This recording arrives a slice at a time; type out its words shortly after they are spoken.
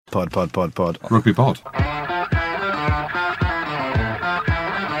Rugby pod.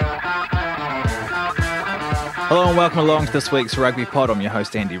 Hello and welcome along to this week's Rugby Pod. I'm your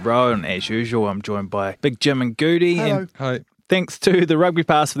host Andy Rowe, and as usual I'm joined by Big Jim and Goodey. Hello. And Hi. thanks to the Rugby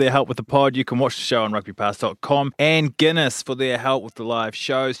Pass for their help with the pod. You can watch the show on rugbypass.com, and Guinness for their help with the live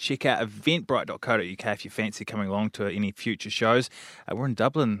shows. Check out eventbrite.co.uk if you fancy coming along to any future shows. We're in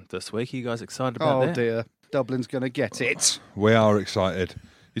Dublin this week. Are you guys excited about that? Oh dear, Dublin's going to get it. We are excited.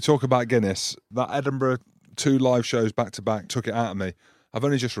 You talk about Guinness. That Edinburgh 2 live shows back to back took it out of me. I've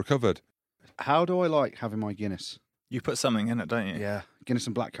only just recovered. How do I like having my Guinness? You put something in it, don't you? Yeah, Guinness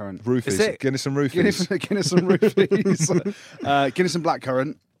and blackcurrant. Roofies. Is it? Guinness and roofies. Guinness and roofies. Guinness and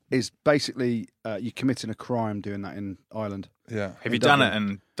blackcurrant is basically you're committing a crime doing that in Ireland. Yeah. Have you done it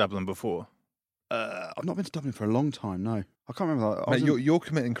in Dublin before? I've not been to Dublin for a long time. No, I can't remember that. Mate, you're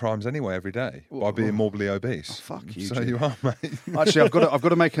committing crimes anyway every day by being morbidly obese. Oh, fuck you, So Jim. you are, mate. Actually, I've got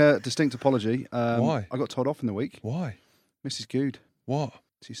to make a distinct apology. Why? I got told off in the week. Why? Mrs. Good. What?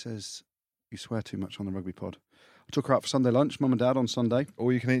 She says you swear too much on the rugby pod. I took her out for Sunday lunch, Mum and Dad on Sunday.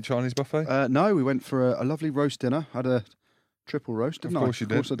 All you can eat Chinese buffet? No, we went for a lovely roast dinner. Had a triple roast, didn't I? Of course you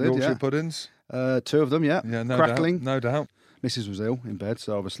did. Of course I did, Yorkshire yeah. puddings? 2 of them, yeah. Yeah, no Crackling. doubt. No doubt. Mrs. was ill in bed,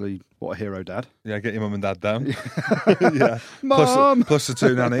 so obviously, what a hero, Dad. Yeah, get your mum and dad down. Yeah. Mum! Plus the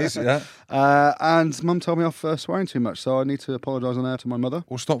 2 nannies, yeah. And Mum told me off for swearing too much, so I need to apologise on air to my mother.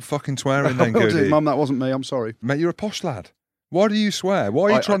 Well, stop fucking swearing then, Oh, dear, Goodey. Mum, that wasn't me. I'm sorry. Mate, you're a posh lad. Why do you swear? Why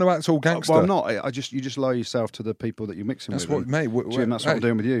are you trying to act all gangster? Well, I'm not. You just lower yourself to the people that you're mixing That's with. what, mate. Jim, that's what I'm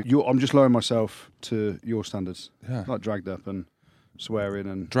doing with you. I'm just lowering myself to your standards. Yeah. Like dragged up and swearing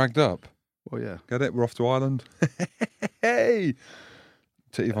and... Dragged up. Well, yeah. Get it? We're off to Ireland. Hey!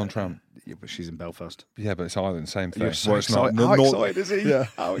 Titty Von Tramp. Yeah, but she's in Belfast. Yeah, but it's Ireland, same thing. You're so Well, it's not. excited. How excited is he? Yeah.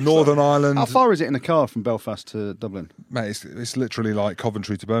 How excited. Northern Ireland. How far is it in a car from Belfast to Dublin? Mate, it's literally like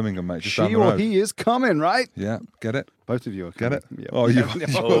Coventry to Birmingham, mate. Just down She the or road. he is coming, right? Yeah, get it? Both of you are Get coming. it? Yeah. Oh, you're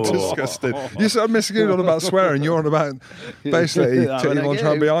Oh. disgusting. You said Mr. Good on about swearing. You're on about basically Yeah, Titty well, Von I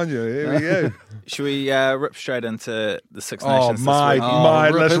Tramp get behind you. Here we go. Should we rip straight into the Six Oh, Nations my, this week?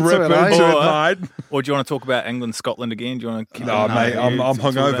 mate. Let's rip rip into it, into eh? it, mate. Or do you want to talk about England, Scotland again? Do you want to keep No, it? mate, I'm you talk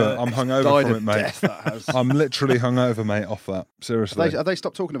hungover. about- I'm hungover Died from of it, mate. death, that has. I'm literally hungover, mate, off that. Seriously. Have they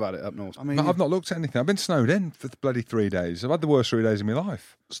stopped talking about it up north? I mean, Mate, I've not looked at anything. I've been snowed in for the bloody 3 days. I've had the worst 3 days of my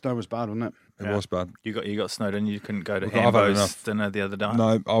life. snow was bad, wasn't it? It Yeah. was bad. You got snowed in. You couldn't go to Look, I've had Hambo's enough. dinner the other day.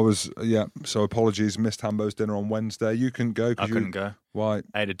 No, I was, yeah, so apologies. Missed Hambo's dinner on Wednesday. You couldn't go. I couldn't go. Why?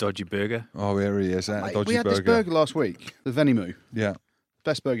 Ate a dodgy burger. Oh, here he is. A Mate, dodgy we had burger. this burger last week, the Venimu. Yeah.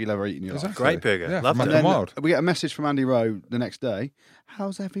 Best burger you'll ever eat in your life. Exactly. Great burger. Yeah, Loved from it. Mac And and then Wild. we get a message from Andy Rowe the next day.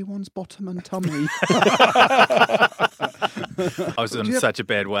 How's everyone's bottom and tummy? I was in you have- such a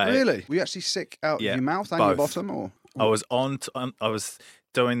bad way. Really? Were you actually sick out Yeah, of your mouth and your both. bottom, or? I was I was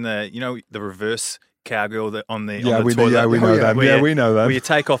doing the reverse cowgirl on the Yeah, on the we know, toilet. yeah, we know yeah. them. Where Yeah, you- we know them. Where you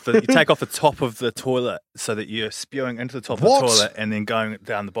take off the top of the toilet so that you're spewing into the top What? of the toilet and then going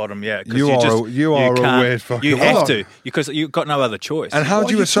down the bottom. Yeah, 'cause You are a can't- weird fucker. You have Hold to because you've got no other choice. And how What do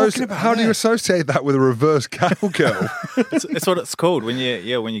are you you associate? talking about How do you there? associate that with a reverse cowgirl? it's what it's called when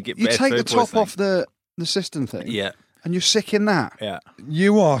you get You bad take the food top poisoning. off the cistern thing, Yeah, and you're sick in that. yeah.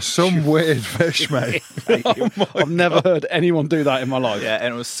 You are some weird fish, mate. I've never heard anyone do that in my life. Yeah,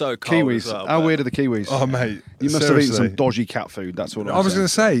 and it was so cold. Kiwis. As well, How but- weird are the Kiwis? Oh, mate. you must have eaten seriously. some dodgy cat food. That's what I was going to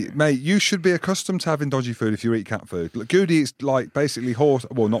say, mate, you should be accustomed to having dodgy food if you eat cat food. Look, Goodey eats like basically horse.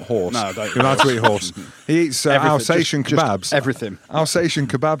 Well, not horse. No, don't. You're allowed to eat horse. He eats Alsatian kebabs. Everything. Alsatian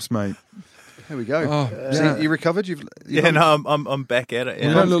kebabs, mate. There we go. Oh, So yeah. you recovered? Yeah, no, I'm back at it. You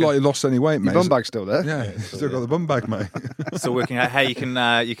Yeah. don't look like you lost any weight, mate. Your bum bag's still there. Yeah, still got the bum bag, mate. Still working out. Hey, you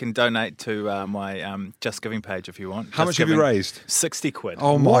can donate to my Just Giving page if you want. How Just much have you Giving, raised? 60 quid.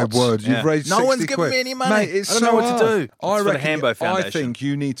 Oh my What? word! Yeah. You've raised No 60 one's giving quid. me any money. Mate, it's I don't so know what to hard. do. It's I for the reckon. Hambo I Foundation. think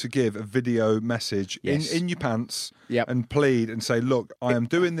you need to give a video message Yes. in your pants Yep. and plead and say, "Look, I am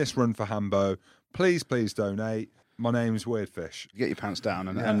doing this run for Hambo. Please donate. My name's Weirdfish. Get your pants down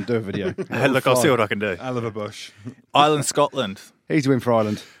and do a video. Hey, look, I'll see what I can do. Oliver Bush. Ireland, Scotland. He's win for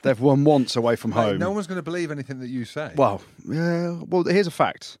Ireland. They've won once away from home. Mate, no one's going to believe anything that you say. Well, yeah. Well, here's a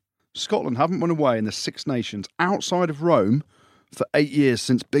fact: Scotland haven't won away in the Six Nations outside of Rome for 8 years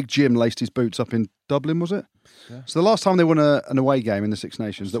since Big Jim laced his boots up in Dublin. Was it? Yeah. So the last time they won an away game in the Six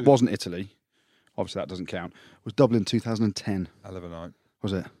Nations that wasn't Italy, obviously that doesn't count, was Dublin 2010. Hell of a night.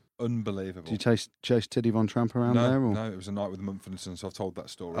 Was it? Unbelievable. Did you chase Tiddy Von Tramp around there? Or? No, it was a night with the Mumfordson, so I've told that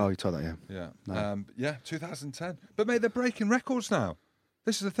story. Oh, you told that, yeah. Yeah. No. Yeah, 2010. But, mate, they're breaking records now.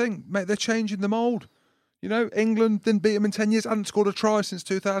 This is the thing, mate, they're changing the mould. You know, England didn't beat them in 10 years, hadn't scored a try since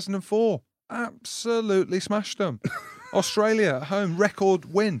 2004. Absolutely smashed them. Australia at home,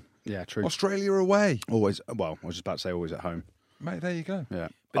 record win. Yeah, true. Australia away. Always. Well, I was just about to say always at home. Mate, there you go. Yeah.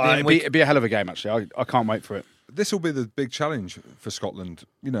 But then It'd be a hell of a game, actually. I can't wait for it. This will be the big challenge for Scotland.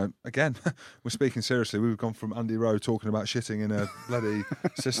 You know, again, we're speaking seriously. We've gone from Andy Rowe talking about shitting in a bloody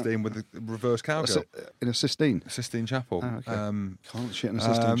Sistine with the reverse cowgirl. In a Sistine? Sistine Chapel. Oh, okay. Can't shit in a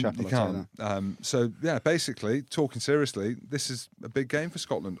Sistine Chapel. You can't. So, yeah, basically, talking seriously, this is a big game for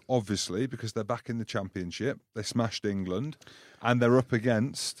Scotland, obviously, because they're back in the Championship. They smashed England, and they're up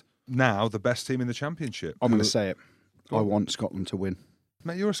against, now, the best team in the Championship. I'm going to say it. I want Scotland to win.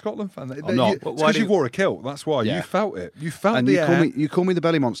 Mate, you're a Scotland fan. I'm not. Because you wore a kilt, that's why. Yeah. You felt it. You felt and the you air. you call me the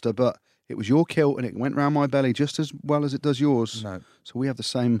belly monster, but it was your kilt and it went round my belly just as well as it does yours. No. So we have the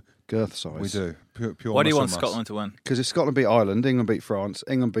same girth size. We do. Pure Why do you want muscle mass. Scotland to win? Because if Scotland beat Ireland, England beat France,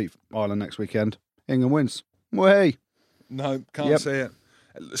 England beat Ireland next weekend, England wins. Way. No, can't Yep. see it.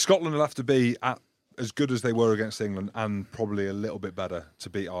 Scotland will have to be as good as they were against England and probably a little bit better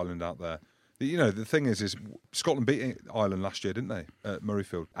to beat Ireland out there. You know, the thing is Scotland beat Ireland last year, didn't they, at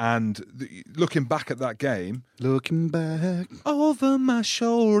Murrayfield? And looking back at that game... Looking back over my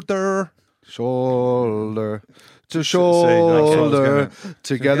shoulder... shoulder to See, that's what I was shoulder, gonna-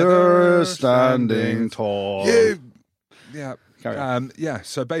 together standing tall. Yeah. Carry on. Yeah,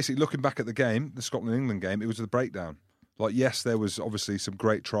 so basically looking back at the game, the Scotland-England game, it was the breakdown. Like, yes, there was obviously some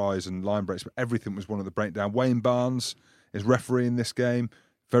great tries and line breaks, but everything was one of the breakdown. Wayne Barnes is refereeing this game.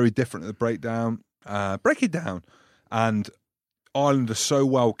 Very different at the breakdown. Break it down. And Ireland are so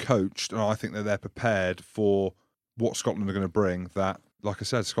well coached, and I think that they're prepared for what Scotland are going to bring, that, like I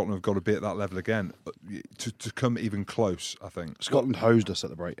said, Scotland have got to be at that level again to come even close, I think. Scotland hosed us at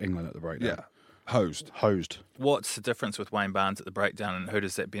the break. England at the breakdown. Yeah. Hosed. What's the difference with Wayne Barnes at the breakdown, and who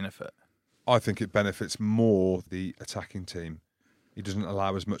does that benefit? I think it benefits more the attacking team. He doesn't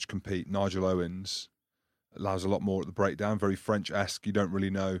allow as much compete. Nigel Owens allows a lot more at the breakdown, very French-esque. You don't really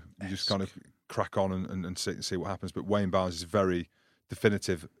know. You just kind of crack on and see what happens. But Wayne Barnes is very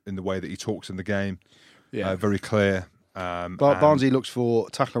definitive in the way that he talks in the game. Yeah. Very clear. Barnsley looks for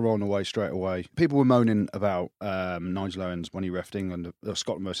tackler on away straight away. People were moaning about Nigel Owens when he refed England,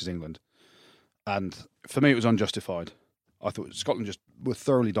 Scotland versus England. And for me, it was unjustified. I thought Scotland just were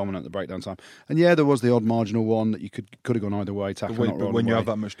thoroughly dominant at the breakdown time. And yeah, there was the odd marginal one that you could have gone either way. But when you have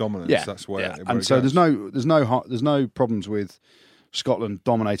that much dominance, that's where. Yeah. And so there's no problems with Scotland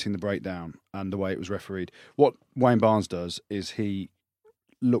dominating the breakdown and the way it was refereed. What Wayne Barnes does is he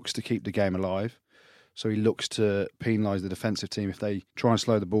looks to keep the game alive. So he looks to penalise the defensive team if they try and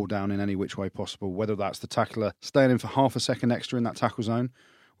slow the ball down in any which way possible, whether that's the tackler staying in for half a second extra in that tackle zone,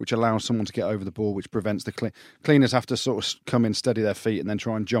 which allows someone to get over the ball, which prevents the cleaners have to sort of come in, steady their feet, and then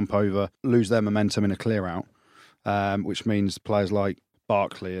try and jump over, lose their momentum in a clear out, which means players like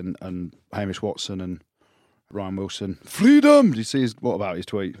Barkley and Hamish Watson and Ryan Wilson, freedom! Did you see what about his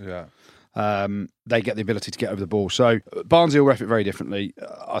tweet? Yeah. They get the ability to get over the ball. So Barnsley will ref it very differently.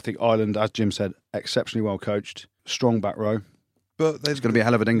 I think Ireland, as Jim said, exceptionally well coached, strong back row. But it's going to be a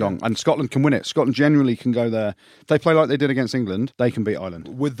hell of a ding-dong. And Scotland can win it. Scotland generally can go there. If they play like they did against England, they can beat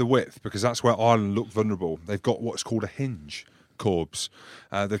Ireland. With the width, because that's where Ireland look vulnerable. They've got what's called a hinge, Corbs.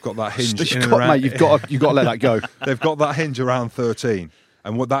 They've got that hinge in and around. Mate, you've got to let that go. They've got that hinge around 13.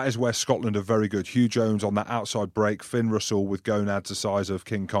 And that is where Scotland are very good. Hugh Jones on that outside break. Finn Russell with gonads the size of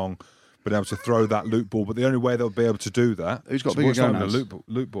King Kong, being able to throw that loop ball. But the only way they'll be able to do that... Who's got bigger gonads? A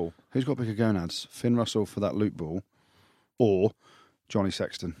loop ball. Who's got bigger gonads? Finn Russell for that loop ball or Johnny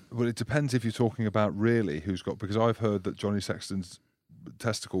Sexton? Well, it depends if you're talking about really who's got... Because I've heard that Johnny Sexton's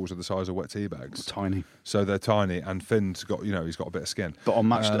testicles are the size of wet tea bags. Tiny. So they're tiny. And Finn's got, he's got a bit of skin. But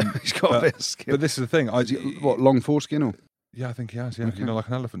unmatched, he's got a bit of skin. But this is the thing. What, long foreskin or... Yeah, I think he has. Yeah, Okay. like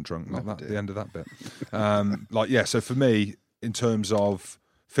an elephant trunk, like that. The end of that bit. So for me, in terms of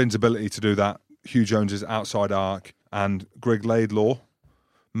Finn's ability to do that, Hugh Jones's outside arc and Greg Laidlaw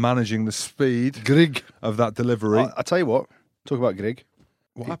managing the speed of that delivery. I tell you what. Talk about Greg.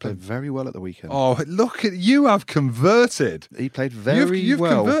 What he happened? played very well at the weekend. Oh, look at you! Have converted. He played very You've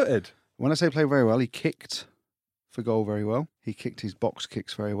well. Converted. When I say played very well, he kicked for goal very well. He kicked his box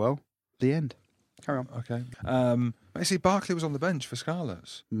kicks very well. The end. Carry on. Okay. I see Barkley was on the bench for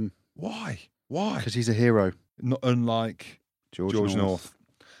Scarlets. Why? Because he's a hero. Not unlike George North.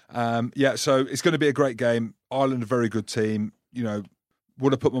 So it's going to be a great game. Ireland, a very good team.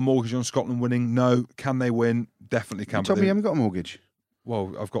 Would I put my mortgage on Scotland winning? No. Can they win? Definitely can. You told me you haven't got a mortgage.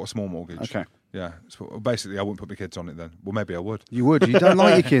 Well, I've got a small mortgage. Okay. Yeah. So basically, I wouldn't put my kids on it then. Well, maybe I would. You would. You don't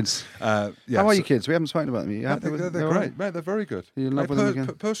like your kids. Yeah, How are your kids? We haven't spoken about them. They're great, mate. They're very good. You in love with them again?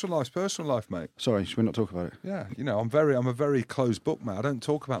 Personal life, mate. Sorry, should we not talk about it? Yeah, I'm a very closed book, mate. I don't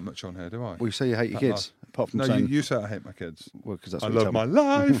talk about much on here, do I? Well, you say you hate your kids, apart from No, saying... you say I hate my kids. Well, because that's I what you love tell me. my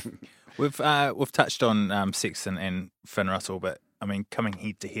life. We've touched on Sexton and Finn Russell, but I mean, coming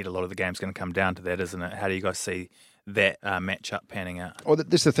head to head, a lot of the game's going to come down to that, isn't it? How do you guys see that matchup panning out? Well,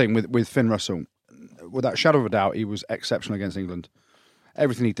 this is the thing with Finn Russell. Without a shadow of a doubt, he was exceptional against England.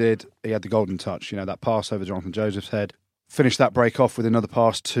 Everything he did, he had the golden touch. That pass over Jonathan Joseph's head. Finished that break off with another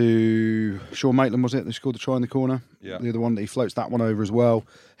pass to Sean Maitland, was it? They scored the try in the corner. Yeah. The other one, he floats that one over as well.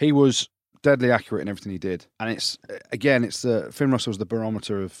 He was deadly accurate in everything he did. And Finn Russell's the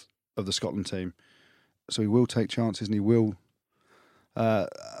barometer of the Scotland team. So he will take chances and he will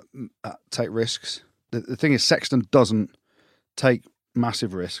take risks. The thing is, Sexton doesn't take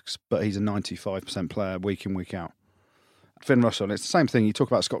massive risks, but he's a 95% player week in, week out. Finn Russell, and it's the same thing. You talk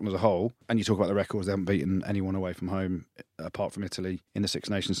about Scotland as a whole, and you talk about the records. They haven't beaten anyone away from home, apart from Italy, in the Six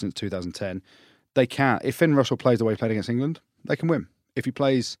Nations since 2010. They can. If Finn Russell plays the way he played against England, they can win. If he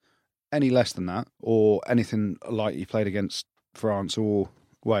plays any less than that, or anything like he played against France or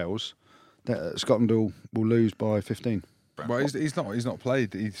Wales, Scotland will lose by 15. Well, he's not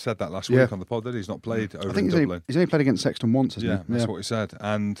played. He said that last week on the pod, that he's not played over in Dublin. He's only played against Sexton once, hasn't he? That's what he said.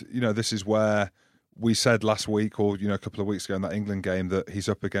 And, this is where we said last week or, a couple of weeks ago in that England game that he's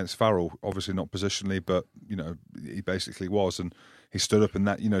up against Farrell. Obviously not positionally, but, he basically was. And he stood up in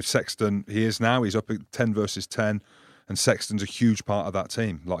that, Sexton, he is now. He's up at 10 versus 10. And Sexton's a huge part of that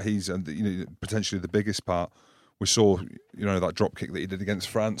team. Like he's potentially the biggest part. We saw, that drop kick that he did against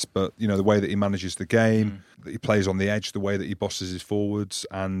France, but, the way that he manages the game, that he plays on the edge, the way that he bosses his forwards.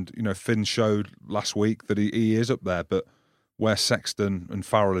 And, Finn showed last week that he is up there. But where Sexton and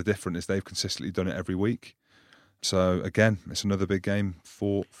Farrell are different is they've consistently done it every week. So, again, it's another big game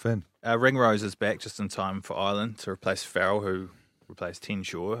for Finn. Ringrose is back just in time for Ireland to replace Farrell, who replaced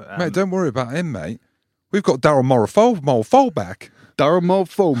Henshaw. Mate, don't worry about him, mate. We've got Daryl Morafol back. Daryl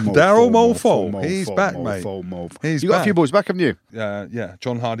Morafol. He's back, mate. You got a few boys back, haven't you? Yeah.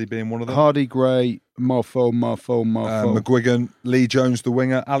 John Hardy being one of them. Hardy, Gray, Morafol. McGuigan, Lee Jones, the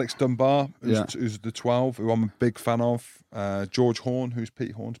winger, Alex Dunbar, who's the 12, who I'm a big fan of. George Horn, who's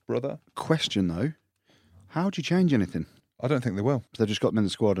Pete Horn's brother. Question, though. How do you change anything? I don't think they will. They've just got them in the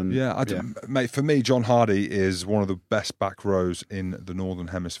squad. Mate, for me, John Hardy is one of the best back rows in the Northern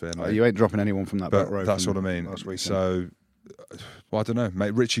Hemisphere. You ain't dropping anyone from that back row. That's what I mean. So, I don't know,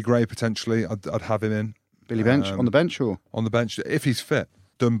 mate. Richie Gray, potentially, I'd have him in. Billy Bench, on the bench or? On the bench, if he's fit.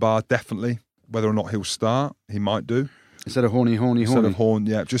 Dunbar, definitely. Whether or not he'll start, he might do. Instead of horny. Instead of Horn,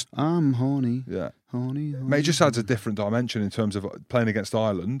 just... I'm horny. Yeah. Horny. Mate, it just adds a different dimension in terms of playing against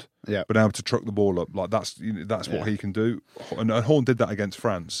Ireland, but able to truck the ball up. Like that's what he can do. And Horn did that against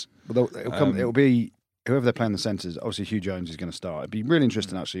France. But it'll be whoever they're playing the centres. Obviously, Hugh Jones is going to start. It'd be really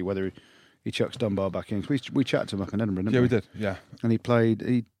interesting actually whether he chucks Dunbar back in. We chatted to him up in Edinburgh, didn't we? Yeah, we did. Yeah, and he played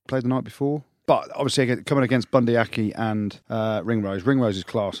the night before. But obviously, coming against Bundy Aki and Ringrose. Ringrose is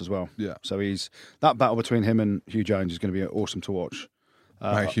class as well. Yeah. So that battle between him and Hugh Jones is going to be awesome to watch.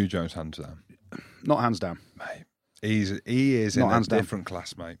 Mate, Hugh Jones, hands down. Not hands down. Mate, he is in a different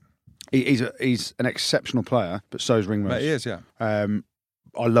class, mate. He's an exceptional player, but so is Ringrose. Mate, he is, yeah. I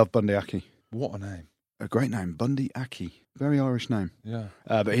love Bundy Aki. What a name. A great name, Bundy Aki. Very Irish name. Yeah.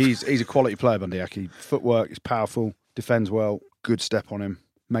 But he's a quality player, Bundy Aki. Footwork is powerful, defends well, good step on him,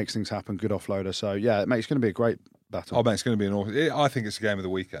 makes things happen, good offloader. So, yeah, mate, it's going to be a great battle. Oh, mate, it's going to be an awesome... I think it's a game of the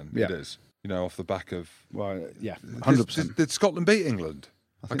weekend. Yeah. It is. Off the back of... Well, yeah, 100%. Did Scotland beat England?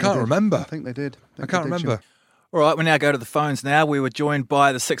 I can't remember. I think they did. I can't remember. All right, we now go to the phones now. We were joined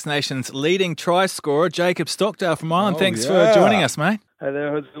by the Six Nations leading try scorer, Jacob Stockdale from Ireland. Thanks for joining us, mate. Hi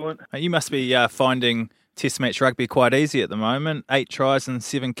there, how's it going? You must be finding Test match rugby quite easy at the moment. 8 tries and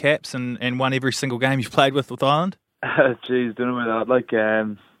 7 caps and won every single game you've played with Ireland. Jeez, don't know about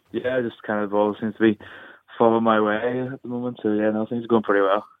that. Just kind of all seems to be falling my way at the moment. So, things are going pretty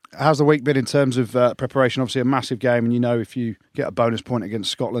well. How's the week been in terms of preparation? Obviously a massive game, and if you get a bonus point against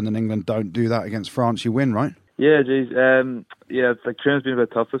Scotland and England don't do that against France, you win, right? Yeah, geez. It's training's been a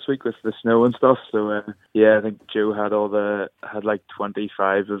bit tough this week with the snow and stuff. So, I think Joe had like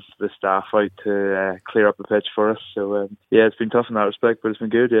 25 of the staff out to clear up the pitch for us. So, it's been tough in that respect, but it's been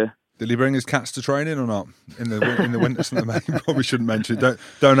good, yeah. Did he bring his cats to training or not in the winter? Mate, probably shouldn't mention it.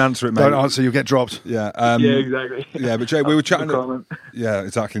 Don't answer it, mate. Don't answer, you'll get dropped. Yeah, yeah, exactly. Yeah, but Jay, we were chatting. No comment. Yeah,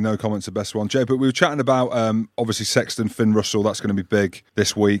 exactly. No comment's the best one, Jay. But we were chatting about obviously Sexton, Finn Russell. That's going to be big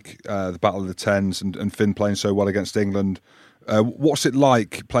this week. The Battle of the Tens and Finn playing so well against England. What's it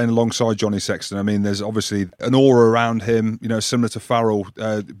like playing alongside Johnny Sexton? I mean, there's obviously an aura around him, similar to Farrell.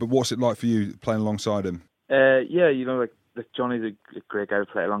 But what's it like for you playing alongside him? Yeah, like Johnny's a great guy to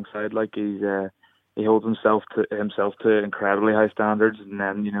play alongside. Like he holds himself to incredibly high standards, and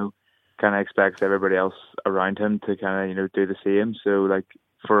then kind of expects everybody else around him to kind of do the same. So like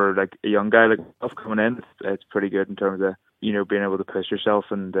for like a young guy like myself coming in, it's pretty good in terms of being able to push yourself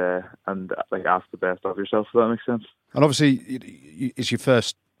and like ask the best of yourself. If that makes sense. And obviously, it's your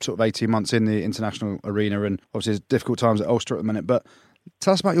first sort of 18 months in the international arena, and obviously it's difficult times at Ulster at the minute. But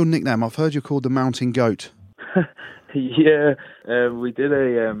tell us about your nickname. I've heard you're called the Mountain Goat. Yeah, we did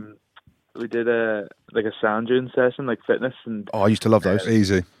a like a sand dune session, like fitness, and I used to love those.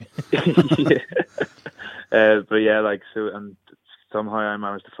 Easy. Yeah. But yeah, like so, and somehow I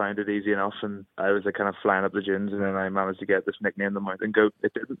managed to find it easy enough, and I was like kind of flying up the dunes, and then I managed to get this nickname, the Mountain Goat.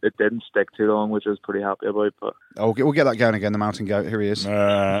 It didn't stick too long, which I was pretty happy about. But we'll get that going again. The Mountain Goat. Here he is.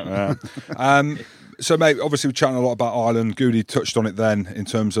 So, mate, obviously we're chatting a lot about Ireland. Goodey touched on it then in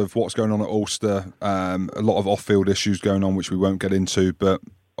terms of what's going on at Ulster. A lot of off-field issues going on, which we won't get into. But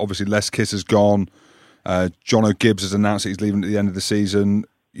obviously, Les Kiss has gone. John O'Gibbs has announced that he's leaving at the end of the season.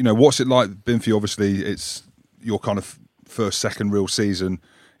 What's it like been for you? Obviously, it's your kind of second real season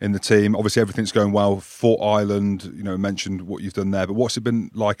in the team. Obviously, everything's going well for Ireland. Mentioned what you've done there. But what's it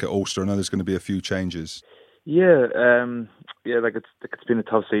been like at Ulster? I know there's going to be a few changes. Yeah, like it's been a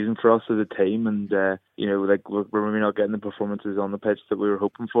tough season for us as a team, and like we're maybe not getting the performances on the pitch that we were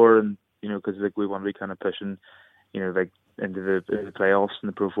hoping for, and because like we want to be kind of pushing, like into the playoffs and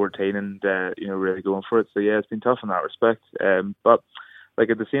the Pro 14, and really going for it. So yeah, it's been tough in that respect. But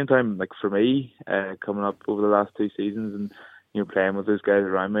like at the same time, like for me, coming up over the last 2 seasons and playing with those guys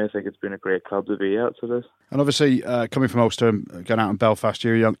around me, I think it's been a great club to be at. So this, and obviously coming from Ulster and going out in Belfast,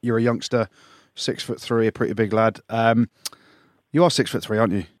 you're a youngster. 6'3", a pretty big lad. You are 6'3",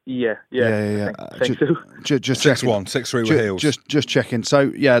 aren't you? Yeah. I think so. Just checking. 6'1", 6'3" with heels. Just checking.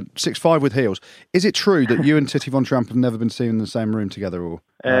 So 6'5" with heels. Is it true that you and Titty Von Tramp have never been seen in the same room together, or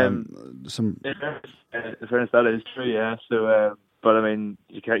some? In fairness, that is true. Yeah. So, but I mean,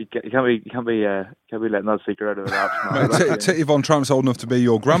 you can't be letting that secret out of the wraps. Titty Von Tramp's old enough to be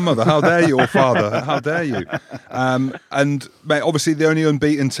your grandmother. How dare you, or father? How dare you? And mate, obviously the only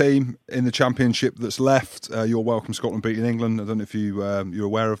unbeaten team in the championship that's left. You're welcome, Scotland beating England. I don't know if you're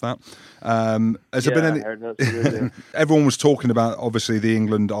aware of that. Has there been any? I heard that. Everyone was talking about obviously the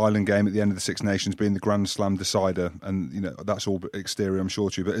England-Ireland game at the end of the Six Nations being the Grand Slam decider, and that's all exterior, I'm sure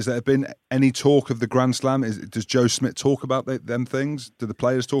to you. But has there been any talk of the Grand Slam? Does Joe Smith talk about them things? Do the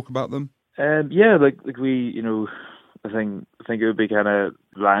players talk about them? Yeah, like we, I think it would be kind of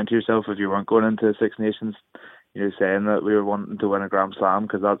lying to yourself if you weren't going into Six Nations, saying that we were wanting to win a Grand Slam,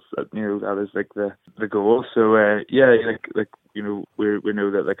 because that's that is like the goal. So yeah, like we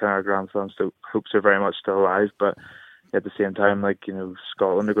know that the kind of Grand Slam hopes are very much still alive, but at the same time, like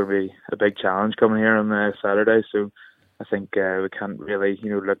Scotland are going to be a big challenge coming here on Saturday. So I think we can't really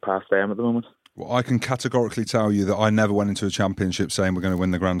look past them at the moment. Well, I can categorically tell you that I never went into a championship saying we're going to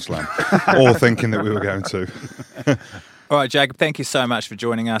win the Grand Slam or thinking that we were going to. All right, Jacob, thank you so much for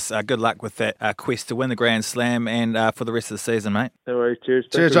joining us. Good luck with that quest to win the Grand Slam and for the rest of the season, mate. No worries. Cheers.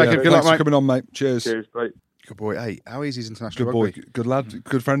 Cheers, Jacob. Good luck, mate. Thanks for coming on, mate. Cheers. Cheers. Bye. Good boy. Hey, how easy is international Good rugby? boy. Good lad.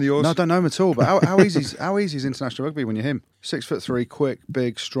 Good friend of yours? No, I don't know him at all, but how easy is international rugby when you're him? 6'3", quick,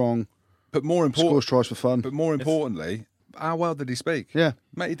 big, strong, But more important, scores tries for fun. But more importantly, how well did he speak? Yeah.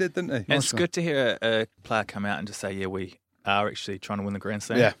 Mate, he did, didn't he? And it's good to hear a player come out and just say, yeah, we are actually trying to win the Grand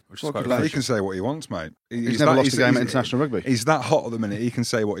Slam. Yeah. Which is Well, quite he refreshing. can say what he wants, mate. He's never lost a game at international rugby. He's that hot at the minute. He can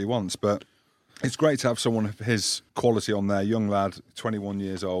say what he wants, but it's great to have someone of his quality on there. Young lad, 21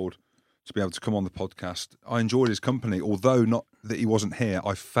 years old, to be able to come on the podcast. I enjoyed his company, although not that he wasn't here.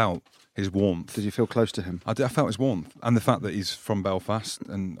 I felt his warmth. Did you feel close to him? I felt his warmth, and the fact that he's from Belfast,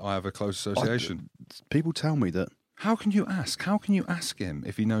 and I have a close association. People tell me that. How can you ask? How can you ask him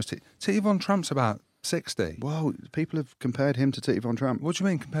if he knows Titty Von Tramp's about 60? Well, people have compared him to Titty Von Tramp. What do you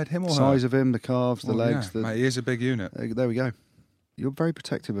mean, compared him or her? Size of him, the calves, the legs. Yeah, mate, he is a big unit. There we go. You're very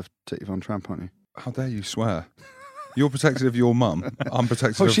protective of Titty Von Tramp, aren't you? How dare you swear? You're protective of your mum. I'm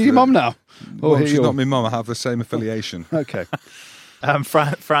protective of... she's your mum now? Well, she's not my mum. I have the same affiliation. Okay.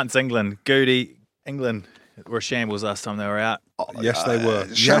 France, England. Goodey, England were shambles last time they were out. Yes, they were.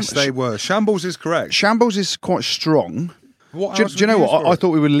 Yes, they were. Shambles is correct. Shambles is quite strong. What Do else you know would what? use I thought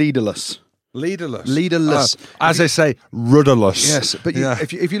we were leaderless. Leaderless. Leaderless. As they say, rudderless. Yes, but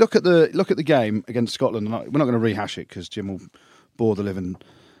if you look at the game against Scotland, and we're not going to rehash it because Jim will bore the living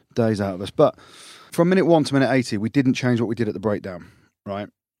days out of us. But from minute 1 to minute 80, we didn't change what we did at the breakdown, right?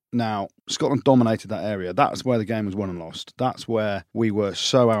 Now, Scotland dominated that area. That's where the game was won and lost. That's where we were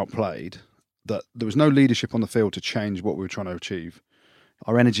so outplayed that there was no leadership on the field to change what we were trying to achieve.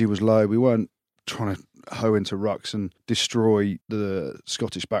 Our energy was low. We weren't trying to hoe into rucks and destroy the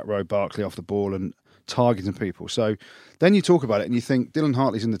Scottish back row, Barkley off the ball and targeting people. So then you talk about it and you think Dylan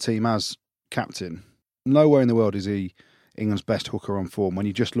Hartley's in the team as captain. Nowhere in the world is he England's best hooker on form. When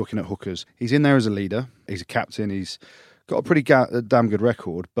you're just looking at hookers, he's in there as a leader. He's a captain. He's got a pretty damn good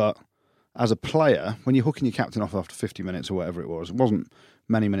record. But as a player, when you're hooking your captain off after 50 minutes or whatever it wasn't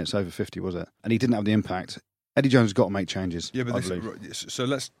many minutes over 50, was it? And he didn't have the impact. Eddie Jones has got to make changes. Yeah, but so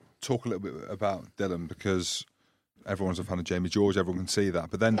let's talk a little bit about Dylan, because everyone's a fan of Jamie George. Everyone can see that.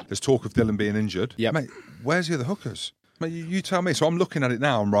 But then there's talk of Dylan being injured. Yeah, mate. Where's the other hookers? Mate, you tell me. So I'm looking at it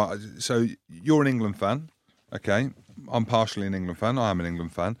now. I'm right. So you're an England fan, okay? I'm partially an England fan. I am an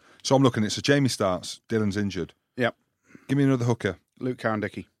England fan. So I'm looking at it. So Jamie starts. Dylan's injured. Yep. Give me another hooker. Luke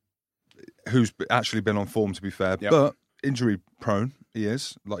Cowan-Dickie, who's actually been on form, to be fair, but injury prone. He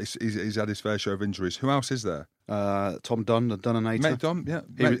is. Like he's had his fair share of injuries. Who else is there? Tom Dunn, the Dunnanator. Mate Dom, yeah.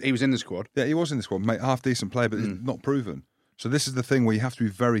 He was in the squad. Yeah, he was in the squad. Mate, half decent player, but he's not proven. So this is the thing where you have to be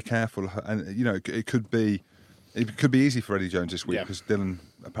very careful. And, you know, it could be easy for Eddie Jones this week because Dylan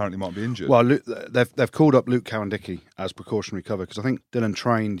apparently might be injured. Well, they've called up Luke Cowan-Dickie as precautionary cover because I think Dylan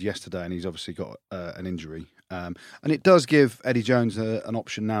trained yesterday and he's obviously got an injury. And it does give Eddie Jones an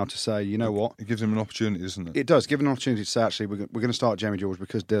option now to say, you know what? It gives him an opportunity, doesn't it? It does give him an opportunity to say, actually, we're going to start Jamie George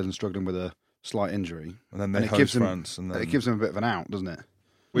because Dylan's struggling with a slight injury. And then they host France. And then it gives him a bit of an out, doesn't it?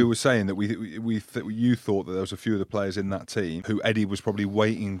 We were saying that you thought that there was a few of the players in that team who Eddie was probably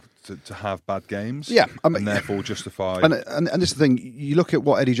waiting to have bad games. Yeah. And therefore justify. And this is the thing, you look at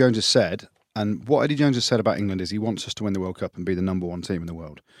what Eddie Jones has said, and what Eddie Jones has said about England is he wants us to win the World Cup and be the number one team in the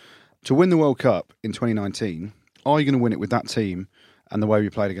world. To win the World Cup in 2019, are you going to win it with that team and the way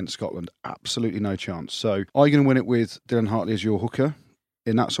we played against Scotland? Absolutely no chance. So are you going to win it with Dylan Hartley as your hooker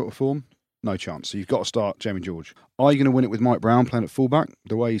in that sort of form? No chance. So you've got to start Jamie George. Are you going to win it with Mike Brown playing at fullback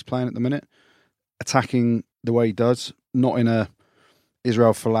the way he's playing at the minute? Attacking the way he does, not in a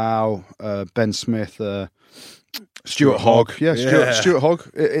Israel Folau, Ben Smith, Stuart Hogg. Yeah, Stuart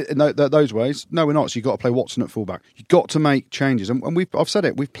Hogg. Those ways. No, we're not. So you've got to play Watson at fullback. You've got to make changes. And I've said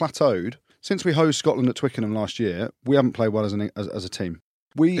it, we've plateaued. Since we hosed Scotland at Twickenham last year, we haven't played well as a team.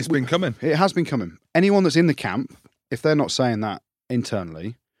 It's been coming. It has been coming. Anyone that's in the camp, if they're not saying that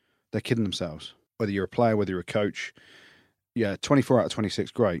internally, they're kidding themselves. Whether you're a player, whether you're a coach, 24 out of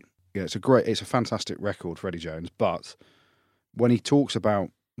 26, great. Yeah, it's a fantastic record for Eddie Jones. But when he talks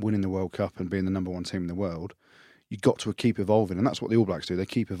about winning the World Cup and being the number one team in the world, you've got to keep evolving, and that's what the All Blacks do. They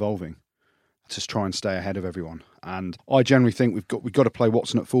keep evolving to try and stay ahead of everyone. And I generally think we've got to play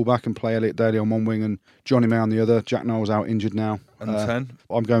Watson at fullback and play Elliot Daly on one wing and Johnny May on the other. Jack Noel's out injured now. And 10?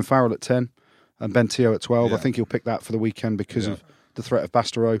 I'm going Farrell at 10 and Ben Teo at 12. Yeah. I think he'll pick that for the weekend because of the threat of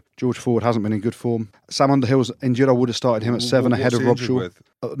Bastareaud. George Ford hasn't been in good form. Sam Underhill's injured. I would have started him at 7 ahead of Rob Shaw.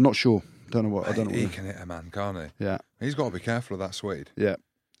 Not sure. Don't know what. I don't know. He can hit a man, can't he? Yeah. He's got to be careful of that Swede. Yeah.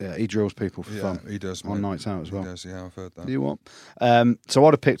 Yeah, he drills people for fun. He does, on nights out as well. He does, yeah, I've heard that. You what? So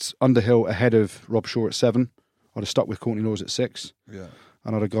I'd have picked Underhill ahead of Rob Shaw at 7. I'd have stuck with Courtney Lawes at 6. Yeah.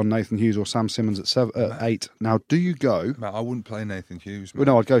 And I'd have gone Nathan Hughes or Sam Simmons at 8. Now, do you go... Matt, I wouldn't play Nathan Hughes, Well,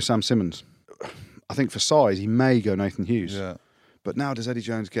 no, I'd go Sam Simmons. I think for size, he may go Nathan Hughes. Yeah. But now does Eddie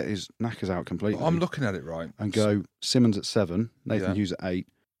Jones get his knackers out completely? Well, I'm looking at it right. And go Simmons at 7, Nathan Hughes at 8,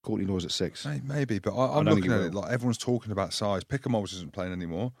 Courtney Lawes at 6. Maybe, but I'm looking at it like everyone's talking about size. Pickham obviously isn't playing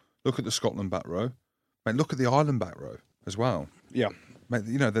anymore. Look at the Scotland back row. Mate, look at the Ireland back row as well. Yeah. Mate,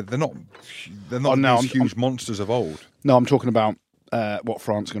 you know, they're not these huge monsters of old. No, I'm talking about what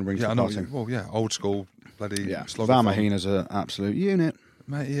France are going to bring to the party. Well, old school, bloody slogger. Van Mahina's an absolute unit.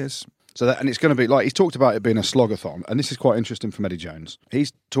 Mate, he is. So and it's going to be like, he's talked about it being a slogathon, and this is quite interesting from Eddie Jones.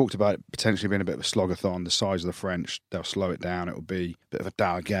 He's talked about it potentially being a bit of a slogathon, the size of the French, they'll slow it down, it'll be a bit of a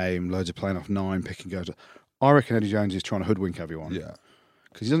dour game, loads of playing off 9, pick and goes. I reckon Eddie Jones is trying to hoodwink everyone. Yeah.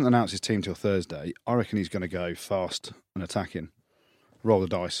 Because he doesn't announce his team till Thursday. I reckon he's going to go fast and attacking. Roll the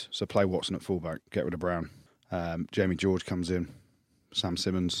dice. So play Watson at fullback. Get rid of Brown. Jamie George comes in. Sam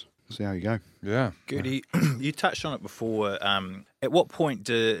Simmons. See how you go. Yeah. Goodey, you touched on it before. At what point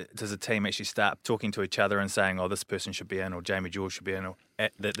does a team actually start talking to each other and saying, oh, this person should be in or Jamie George should be in? Or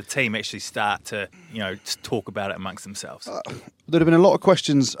the team actually start to, to talk about it amongst themselves? There'd have been a lot of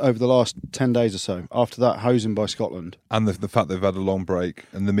questions over the last 10 days or so after that hosing by Scotland. And the fact they've had a long break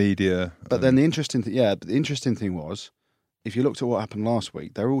and the media. But then the interesting thing was, if you looked at what happened last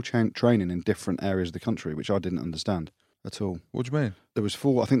week, they're all training in different areas of the country, which I didn't understand at all. What do you mean? There was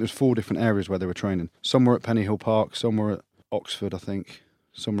 4 different areas where they were training. Some were at Pennyhill Park, some were at Oxford, I think.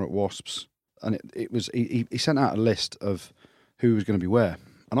 some were at Wasps, and it was he sent out a list of who was going to be where,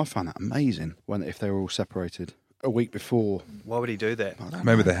 and I found that amazing if they were all separated a week before. Why would he do that?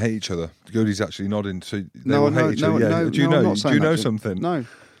 Maybe they hate each other. Goodey's actually nodding. So they No, all no, hate each no, other. Yeah. no, Do you no, I'm know? not Do saying you that, know Jim. something? No. Do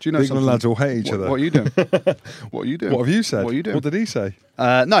you know Bigland something? lads all hate each other. What are you doing? What are you doing? What have you said? What are you doing? What did he say?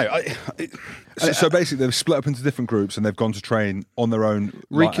 No. So basically, they've split up into different groups and they've gone to train on their own.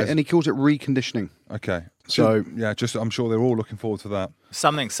 And he calls it reconditioning. Okay. So yeah, just I'm sure they're all looking forward to that.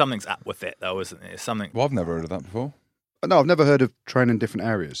 Something's up with that, though, isn't there? Something. Well, I've never heard of that before. No, I've never heard of training in different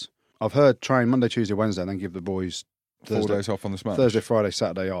areas. I've heard train Monday, Tuesday, Wednesday, and then give the boys 4 days off on the smash. Thursday, Friday,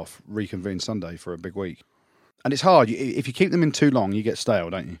 Saturday off, reconvene Sunday for a big week. And it's hard. If you keep them in too long, you get stale,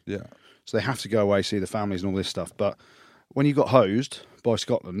 don't you? Yeah. So they have to go away, see the families and all this stuff. But when you got hosed by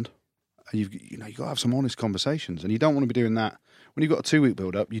Scotland, and you got to have some honest conversations, and you don't want to be doing that when you've got a 2 week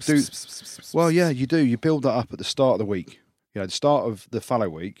build up. You do. Well, yeah, you do. You build that up at the start of the week. The start of the fallow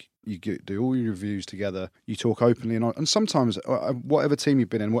week. You do all your reviews together. You talk openly and sometimes whatever team you've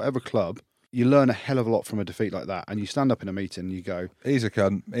been in, whatever club, you learn a hell of a lot from a defeat like that. And you stand up in a meeting and you go, "He's a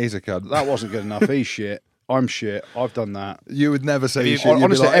cunt. He's a cunt. That wasn't good enough. He's shit. I'm shit. I've done that." You would never say he's shit.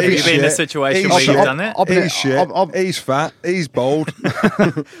 Honestly, like, Have you he's been in a shit. situation He's where you've shit. done that? He's shit. He's fat. He's bold.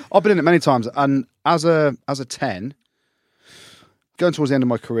 I've been in it many times, and as a 10, going towards the end of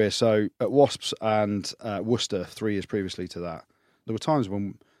my career, so at Wasps and Worcester 3 years previously to that, there were times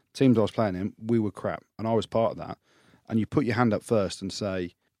when teams I was playing in, we were crap, and I was part of that. And you put your hand up first and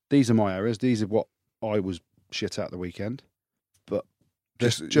say, "These are my errors. These are what I was shit at the weekend." But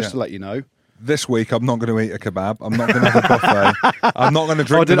just to let you know, this week I'm not going to eat a kebab. I'm not going to have a buffet. I'm not going to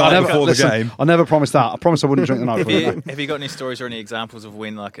drink the night before the game. I never promised that. I promised I wouldn't drink the night before the game. Have you got any stories or any examples of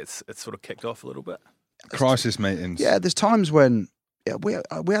when it's sort of kicked off a little bit? Crisis meetings. Yeah, there's times when we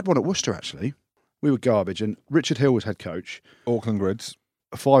had one at Worcester actually. We were garbage, and Richard Hill was head coach. Auckland grids.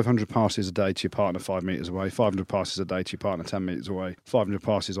 500 passes a day to your partner 5 metres away, 500 passes a day to your partner 10 metres away, 500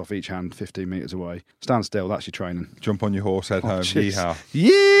 passes off each hand 15 metres away. Stand still, that's your training. Jump on your horse, head home, Jeez. yeehaw.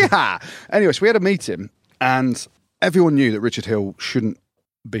 Yeah! Anyway, so we had a meeting, and everyone knew that Richard Hill shouldn't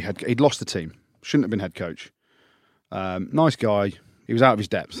be head. He'd lost the team, shouldn't have been head coach. Nice guy. He was out of his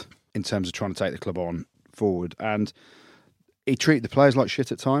depth in terms of trying to take the club on forward, and he treated the players like shit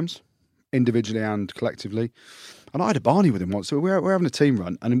at times, individually and collectively. And I had a Barney with him once. So we're having a team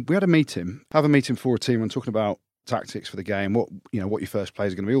run, and we had a meeting for a team run, talking about tactics for the game, what your first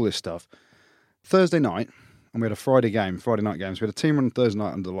plays are going to be, all this stuff. Thursday night, and we had a Friday night game. So we had a team run Thursday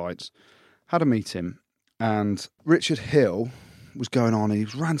night under the lights, had a meeting, and Richard Hill was going on, and he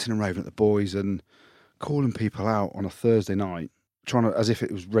was ranting and raving at the boys and calling people out on a Thursday night, trying to, as if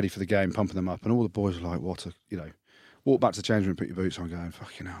it was ready for the game, pumping them up. And all the boys were like, walk back to the change room, put your boots on, going,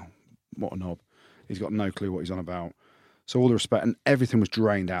 fucking hell, what a knob. He's got no clue what he's on about. So all the respect, and everything was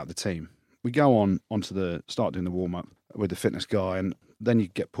drained out of the team. We go start doing the warm-up with the fitness guy, and then you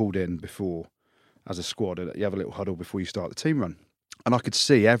get pulled in before, as a squad, you have a little huddle before you start the team run. And I could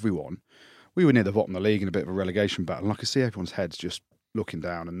see everyone, we were near the bottom of the league in a bit of a relegation battle, and I could see everyone's heads just looking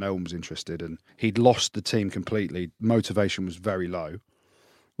down, and no one was interested, and he'd lost the team completely. Motivation was very low.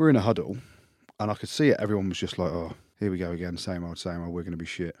 We're in a huddle, and I could see it, everyone was just like, oh, here we go again, same old, we're going to be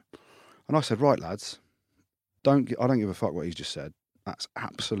shit. And I said, right, lads, I don't give a fuck what he's just said. That's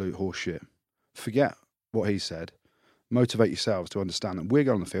absolute horseshit. Forget what he said. Motivate yourselves to understand that we're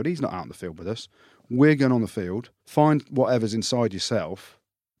going on the field. He's not out on the field with us. We're going on the field. Find whatever's inside yourself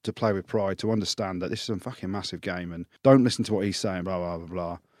to play with pride, to understand that this is a fucking massive game, and don't listen to what he's saying, blah, blah, blah,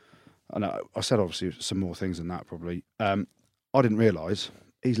 blah. And I said, obviously, some more things than that, probably. I didn't realise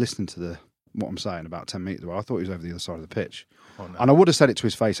he's listening to what I'm saying about 10 metres away. I thought he was over the other side of the pitch. Oh, no. And I would have said it to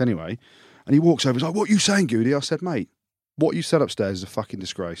his face anyway. And he walks over, he's like, "What are you saying, Goodey?" I said, "Mate, what you said upstairs is a fucking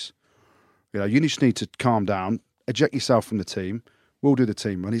disgrace. You just need to calm down, eject yourself from the team. We'll do the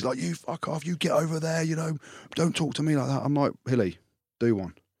team run." He's like, "You fuck off, you get over there, don't talk to me like that." I'm like, "Hilly, do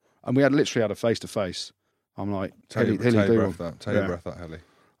one." And we literally had a face-to-face. I'm like, Hilly, do one. Take your breath out, Hilly.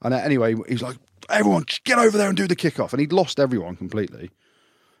 And anyway, he's like, "Everyone, get over there and do the kickoff." And he'd lost everyone completely.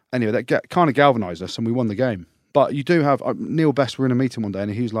 Anyway, that kind of galvanised us, and we won the game. But you do have, Neil Best were in a meeting one day,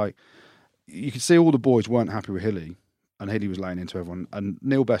 and he was like, you could see all the boys weren't happy with Hilly, and Hilly was laying into everyone. And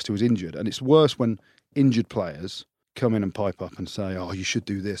Neil Best, who was injured, and it's worse when injured players come in and pipe up and say, "Oh, you should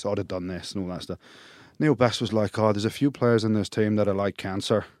do this, I'd have done this," and all that stuff. Neil Best was like, "Oh, there's a few players in this team that are like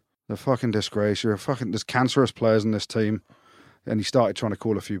cancer. They're fucking disgrace. There's cancerous players in this team." And he started trying to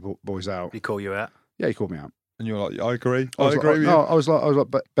call a few boys out. Did he call you out? Yeah, he called me out. And you were like, "I agree. I agree with you." No, I was like,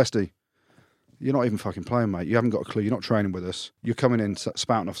 "Bestie, you're not even fucking playing, mate. You haven't got a clue. You're not training with us. You're coming in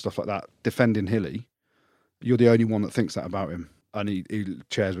spouting off stuff like that, defending Hilly. You're the only one that thinks that about him. And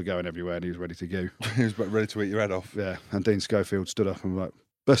chairs were going everywhere, and he was ready to go. He was ready to eat your head off. Yeah, and Dean Schofield stood up and was like,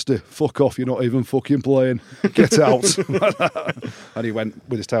 "Bestie, fuck off! You're not even fucking playing. Get out!" And he went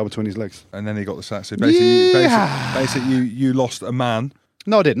with his tail between his legs. And then he got the sack. So basically, you lost a man.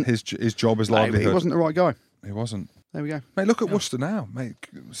 No, I didn't. His job, his livelihood. He wasn't the right guy. He wasn't. There we go. Mate, look at Worcester now. Mate,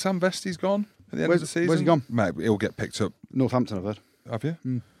 Sam Vesti's gone at the end of the season. Where's he gone? Mate, he'll get picked up. Northampton, I've heard. Have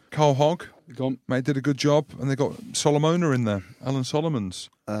you? Carl Hogg, Gone. mate, did a good job, and they got Solomona in there. Alan Solomons.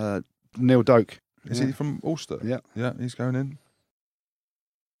 Neil Doak. Is he from Ulster? Yeah. Yeah, he's going in.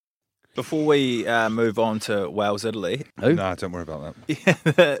 Before we move on to Wales, Italy, Who? Nah, don't worry about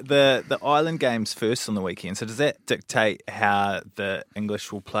that. the Ireland game's first on the weekend. So does that dictate how the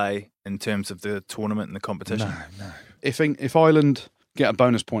English will play in terms of the tournament and the competition? No. If Ireland get a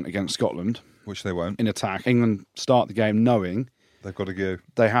bonus point against Scotland Which they won't. in attack, England start the game knowing They've got to go.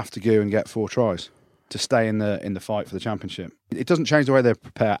 they have to go and get 4 tries to stay in the fight for the championship. It doesn't change the way they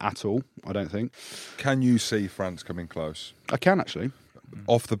prepare at all, I don't think. Can you see France coming close? I can, actually.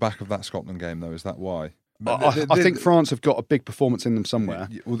 Off the back of that Scotland game, though, is that why? I think France have got a big performance in them somewhere.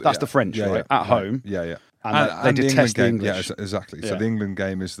 That's the French, right? At home. Yeah. And they detest the English. Yeah, exactly. So Yeah. the England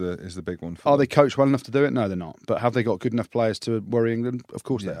game is the big one. For Are them. they coached well enough to do it? No, they're not. But have they got good enough players to worry England? Of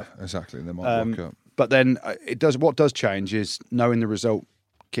course they Yeah, have. exactly. And they might look up. But then what does change is knowing the result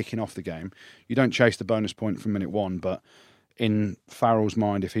kicking off the game. You don't chase the bonus point from minute 1, but in Farrell's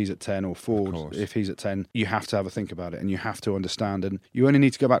mind, if he's at 10 or Ford, if he's at 10, you have to have a think about it and you have to understand. And you only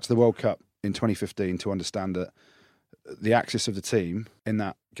need to go back to the World Cup in 2015 to understand that the axis of the team in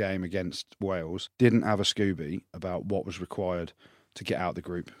that game against Wales didn't have a Scooby about what was required to get out of the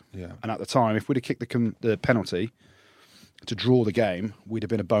group. Yeah. And at the time, if we'd have kicked the penalty to draw the game, we'd have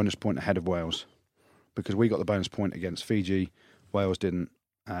been a bonus point ahead of Wales because we got the bonus point against Fiji, Wales didn't,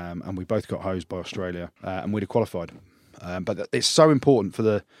 and we both got hosed by Australia, and we'd have qualified. But it's so important for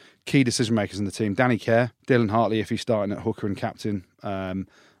the key decision makers in the team. Danny Kerr, Dylan Hartley if he's starting at hooker and captain,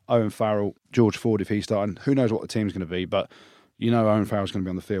 Owen Farrell, George Ford if he's starting. Who knows what the team's going to be, but you know Owen Farrell's going to be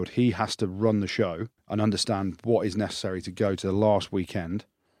on the field. He has to run the show and understand what is necessary to go to the last weekend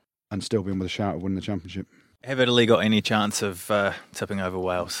and still be in with a shout of winning the championship. Have Italy got any chance of tipping over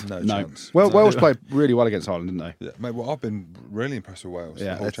Wales? No chance. Well, Wales played really well against Ireland, didn't they? Yeah, mate. Well, I've been really impressed with Wales.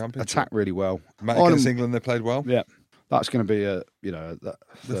 The whole championship. Attacked really well. Mate, against England, they played well. Yeah, that's going to be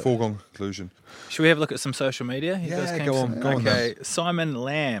The foregone conclusion. Should we have a look at some social media? You guys came go to on. some- Go on. Okay, Simon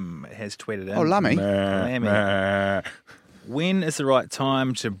Lamb has tweeted in. Oh, Lammy. Lammy. When is the right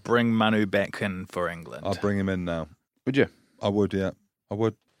time to bring Manu back in for England? I'll bring him in now. Would you? I would, yeah. I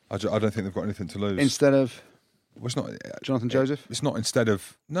would. I don't think they've got anything to lose. Instead of Well, it's not Jonathan Joseph? It's not instead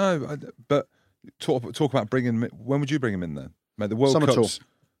of but talk about bringing him. When would you bring him in then? Mate, the World Summer Cups. tour.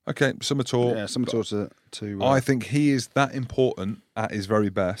 Okay, summer tour. Yeah, summer tour to I think he is that important at his very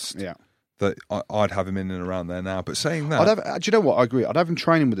best. yeah. That I'd have him in and around there now. But saying that, Do you know what? I agree. I'd have him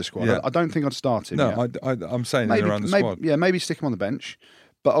training with the squad. Yeah. I don't think I'd start him. no, yet. I'm saying in and around the squad. Maybe stick him on the bench.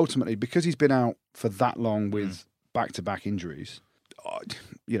 But ultimately, because he's been out for that long with back-to-back injuries,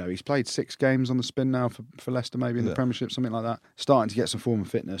 he's played 6 games on the spin now for Leicester, maybe in the Premiership, something like that. Starting to get some form and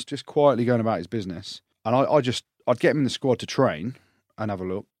fitness, just quietly going about his business. And I'd get him in the squad to train and have a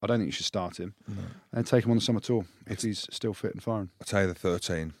look. I don't think you should start him. No. And take him on the summer tour if he's still fit and firing. I'll tell you the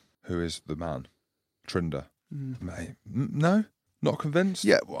 13, who is the man, Trinder. Mate, no, not convinced.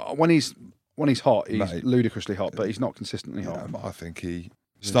 Yeah, well, when he's hot, he's Mate. ludicrously hot, but he's not consistently hot. I think he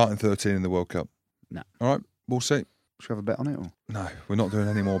starting 13 in the World Cup. No. All right, we'll see. Should we have a bet on it? Or? No, we're not doing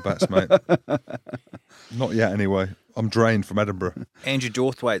any more bets, mate. Not yet, anyway. I'm drained from Edinburgh. Andrew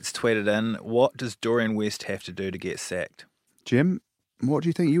Dorthwaite's tweeted in, what does Dorian West have to do to get sacked? Jim, what do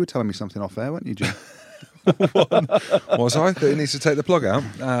you think? You were telling me something off air, weren't you, Jim? Was I? That he needs to take the plug out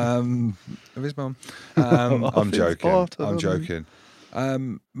of his mum. I'm joking. I'm joking.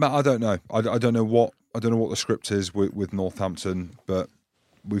 Matt, I don't know. I don't know what the script is with Northampton, but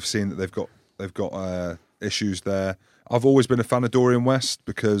we've seen that they've got issues there. I've always been a fan of Dorian West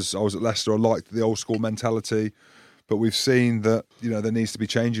because I was at Leicester. I liked the old school mentality, but we've seen that there needs to be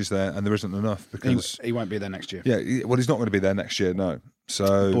changes there, and there isn't enough because he won't be there next year. Yeah, he's not going to be there next year. No.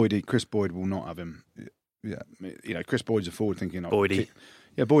 So Chris Boyd will not have him. Yeah, Chris Boyd's a forward thinking. Boydie.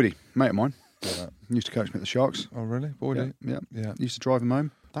 Yeah, Boydie, mate of mine. Used to coach me at the Sharks. Oh, really? Boydie? Yeah. Used to drive him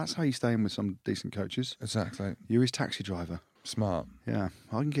home. That's how you stay in with some decent coaches. Exactly. You're his taxi driver. Smart. Yeah,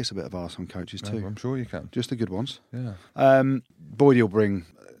 I can kiss a bit of arse on coaches too. I'm sure you can. Just the good ones. Yeah. Boydie will bring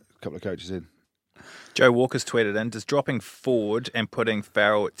a couple of coaches in. Joe Walker's tweeted in, does dropping Ford and putting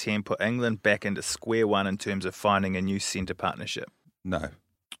Farrell at 10 put England back into square one in terms of finding a new centre partnership? No.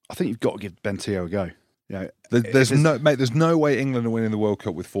 I think you've got to give Ben Teo a go. You know, There's no way England are winning the World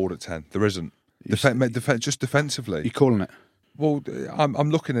Cup with Ford at 10. There isn't. Just defensively. You're calling it. Well, I'm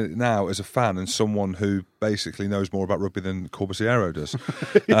looking at it now as a fan and someone who basically knows more about rugby than Corbisiero does.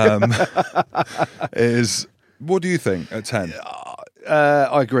 What do you think at 10?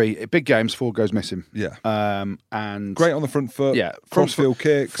 I agree. Big games, Ford goes missing. Yeah. And Great on the front foot. Yeah. Crossfield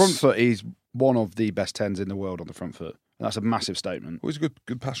kicks. Front foot is one of the best 10s in the world on the front foot. And that's a massive statement. Well, he's a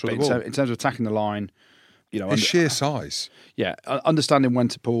good passer of But the ball. in terms of attacking the line, His sheer size. Yeah, understanding when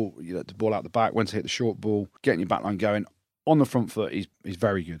to pull the ball out the back, when to hit the short ball, getting your back line going. On the front foot, he's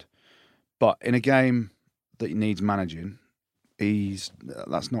very good. But in a game that he needs managing,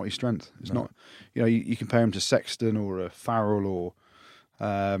 that's not his strength. It's not. You compare him to Sexton or a Farrell or,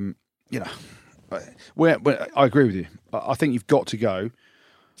 I agree with you. I think you've got to go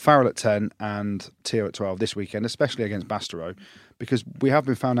Farrell at 10 and Teo at 12 this weekend, especially against Bastareaud, because we have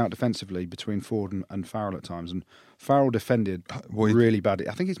been found out defensively between Ford and Farrell at times, and Farrell defended really badly.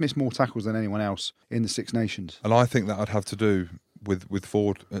 I think he's missed more tackles than anyone else in the Six Nations. And I think that I'd have to do with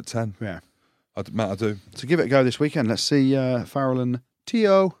Ford at 10. Yeah. Matt, I do. So give it a go this weekend. Let's see Farrell and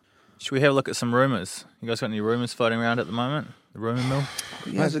Teo. Should we have a look at some rumours? You guys got any rumours floating around at the moment? The rumour mill?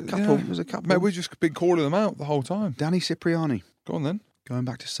 Yeah, there's a couple. Mate, we've just been calling them out the whole time. Danny Cipriani. Go on then. Going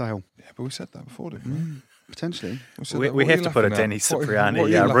back to Sale. Yeah, but we said that before, didn't we? Potentially. We have to put a Danny Cipriani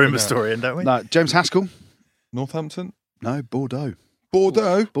rumour story in, don't we? No, James Haskell. Northampton? No, Bordeaux.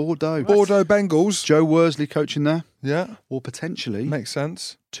 Bordeaux? Bordeaux Bengals? Joe Worsley coaching there. Yeah. Or potentially Makes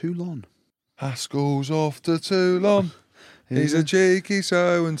sense. Toulon. Haskell's off to Toulon. He's a cheeky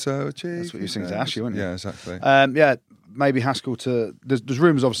so-and-so. That's what you sing to Ashley, weren't you? Yeah, exactly. Maybe Haskell to... There's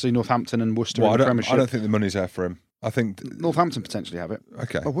rumours, obviously, Northampton and Worcester in the Premiership. I don't think the money's there for him. I think... Northampton potentially have it.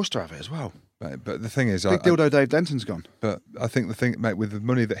 Okay. Oh, Worcester have it as well. But the thing is... Big dildo Dave Denton's gone. But I think the thing, mate, with the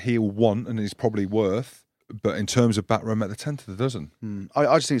money that he'll want and he's probably worth, but in terms of back row, mate, the 10 to the dozen.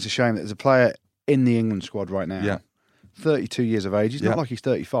 I just think it's a shame that there's a player in the England squad right now. Yeah. 32 years of age. He's not like he's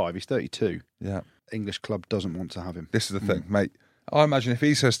 35. He's 32. Yeah. English club doesn't want to have him. This is the thing, mate. I imagine if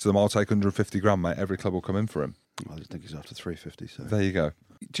he says to them, I'll take 150 grand, mate, every club will come in for him. I just think he's after 350. So there you go.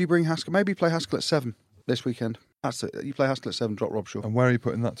 Do you bring Haskell? Maybe you play Haskell at 7 this weekend. That's it. You play Haskell at 7, drop Robshaw. And where are you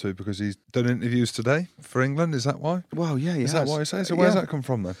putting that to? Because he's done interviews today for England. Is that why? Well, yeah, Is that why he says? So where's that come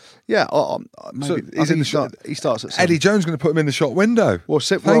from then? Yeah, maybe. So he starts at 7. Eddie Jones going to put him in the shot window. Well,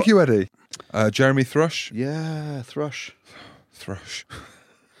 Thank you, Eddie. Jeremy Thrush. Yeah, Thrush.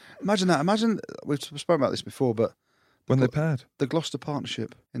 Imagine that. Imagine we've spoken about this before, but when they paired the Gloucester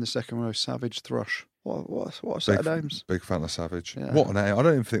partnership in the second row, Savage, Thrush. What a set of names. Big fan of Savage. Yeah. What a name! I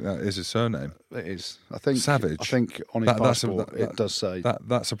don't even think that is his surname. It is. I think Savage. I think on his passport it does say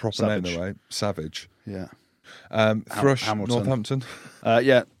that's a proper Savage. name, though, Savage. Yeah. Thrush, Hamilton. Northampton.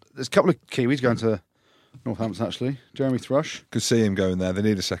 Yeah, there's a couple of Kiwis going to Northampton actually. Jeremy Thrush. Could see him going there. They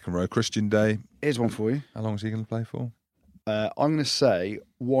need a second row. Christian Day. Here's one for you. How long is he going to play for? I'm going to say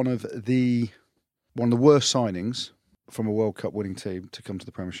one of the worst signings from a World Cup winning team to come to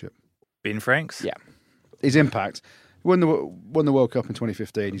the Premiership. Ben Franks? Yeah. His impact. He won the World Cup in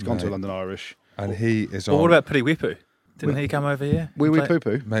 2015. He's gone to London Irish. And he is on... Well, what about Piri Wipu? Didn't he come over here? Wee Poo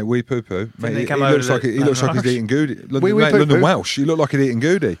Poo. Mate, Wee Poo Poo. Mate, he he come looks over like to he looks like he's eating Goodey. London Welsh. He looked like he'd eating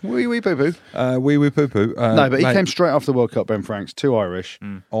Goodey. Wee Poo Poo. Wee Poo Poo. No, but he came straight after the World Cup, Ben Franks, 2 Irish.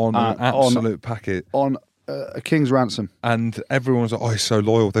 On an absolute packet. On a king's ransom. And everyone's like, oh, he's so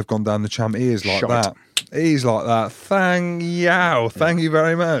loyal. They've gone down the champ. He is like that. He's like that. Thank you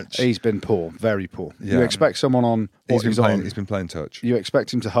very much. He's been poor, very poor. Yeah. You expect someone on what he's on. He's been playing touch. You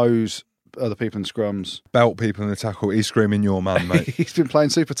expect him to hose other people in scrums. Belt people in the tackle. He's screaming, your man, mate. He's been playing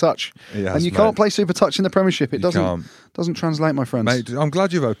super touch. And you can't play super touch in the Premiership. It doesn't translate, my friends. Mate, I'm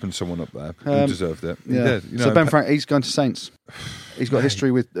glad you've opened someone up there who deserved it. Yeah. He did. You know, so Ben Frank, he's going to Saints. He's got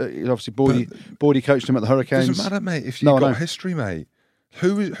history with, obviously, Boydie coached him at the Hurricanes. Doesn't matter, mate. If you've got history, mate.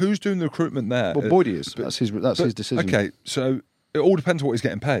 Who's doing the recruitment there? Well, Boydie is. That's his decision. Okay, so it all depends on what he's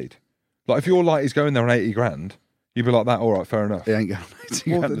getting paid. Like, if you're like, he's going there on 80 grand, you'd be like that, all right, fair enough. He ain't going on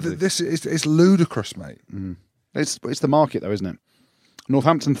 80 grand. This is it's ludicrous, mate. It's the market, though, isn't it?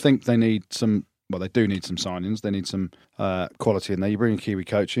 Northampton think they need some... Well, they do need some signings. They need some quality in there. You bring a Kiwi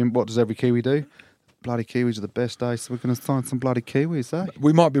coach in. What does every Kiwi do? Bloody Kiwis are the best, so we're going to sign some bloody Kiwis, eh?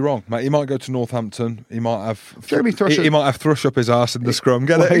 We might be wrong, mate. He might go to Northampton. He might have Jeremy Thrush. He might have Thrush up his arse in the scrum.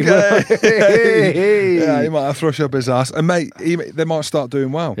 Get it? Yeah, he might have Thrush up his arse. And mate, they might start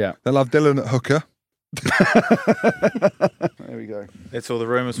doing well. Yeah, they'll have Dylan at hooker. There we go. That's all the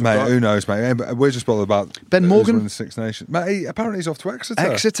rumours. Mate, who knows, mate? We're just bothered about Ben Morgan in the Six Nations. Mate, apparently he's off to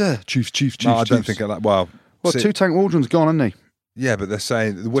Exeter. Chiefs. No, I don't think that. Well, Two Tank Waldron's gone, hasn't he? Yeah, but they're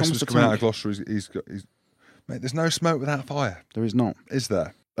saying the whispers coming out of Gloucester. He's Mate, there's no smoke without fire, There is not. is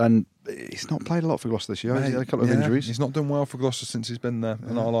there? And he's not played a lot for Gloucester this year. He's had a couple of injuries. He's not done well for Gloucester since he's been there,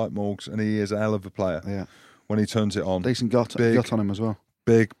 and I like Morgs, and he is a hell of a player. Yeah. When he turns it on, Decent gut on him as well.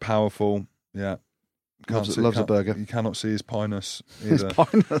 big, powerful. Yeah, Loves a burger. You cannot see his pinus It's either.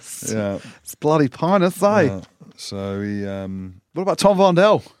 Pinus. Yeah, It's bloody Pinus, eh? yeah. So he, What about Tom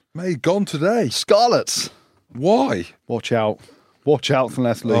Vondell? mate, he gone today. Scarlets. Why? Watch out. Watch out for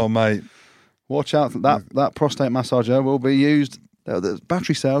Leslie. Oh, mate. Watch out. That prostate massager will be used. The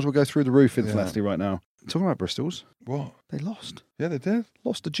battery sales will go through the roof in Yeah. Leslie right now. Talking about Bristol's, What? they lost. Yeah, they did.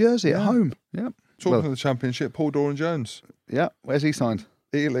 Lost to Jersey at home. Yep. Talking Well, of the championship, Paul Doran Jones. yeah. Where's he signed?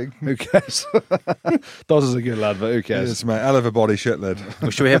 Ealing. Who cares? Doz is a good lad, but who cares? Yes, mate. Hell of a body shit lid. Well,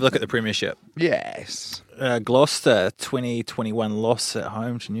 should we have a look at the Premiership? Yes. Gloucester 2021 loss at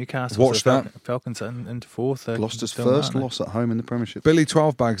home to Newcastle. Watch So that. Falcons into fourth. Gloucester's Still first aren't they? loss at home in the Premiership. Billy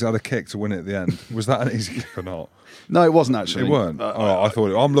 12 Bags had a kick to win it at the end. Was that an easy kick or not? No, it wasn't actually. It weren't. I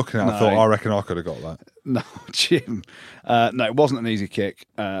thought. I'm looking at it. I No. thought. I reckon I could have got that. No, Jim. No, it wasn't an easy kick.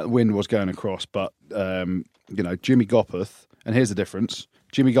 The wind was going across, but Jimmy Gopperth. And here's the difference: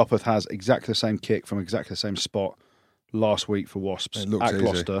 Jimmy Gopperth has exactly the same kick from exactly the same spot last week for Wasps It looked at easy.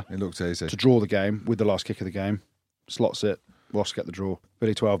 Gloucester It looked easy. to draw the game with the last kick of the game. Slots it. Wasps get the draw.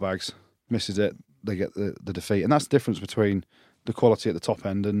 Billy 12 Bags misses it. They get the defeat, and that's the difference between the quality at the top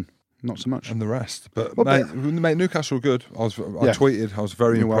end and not so much. And the rest, but Well, mate, Newcastle were good. I Yeah. tweeted. I was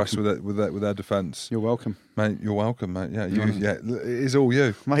very You're impressed welcome. with their defence, You're welcome, mate. You're welcome, mate. Yeah, it is all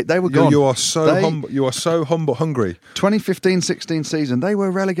you. mate. They were You, gone. you are so They- humble. You are so hungry. 2015-16 season, they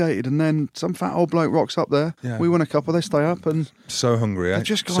were relegated, and then some fat old bloke rocks up there. Yeah. We win a couple, they stay up, and So hungry. they've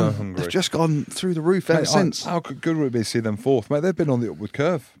just gone. So hungry. They've just gone through the roof ever Mate, since. how good would it be to see them fourth, mate? They've been on the upward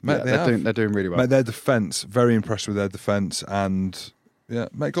curve, mate. Yeah, they're doing really well. Mate, their defence, very impressed with their defence, and yeah,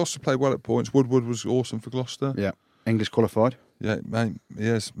 mate, Gloucester played well at points. Woodward was awesome for Gloucester. Yeah, English qualified. Yeah, mate,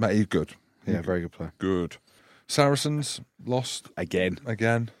 yes, mate, he's good. Yeah, very good player. Good. Saracens lost Again.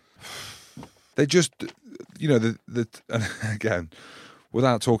 They just, again,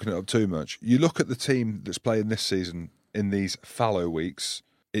 without talking it up too much, you look at the team that's playing this season in these fallow weeks.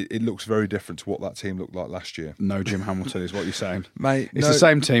 It looks very different to what that team looked like last year, No Jim Hamilton is what you're saying. mate. It's the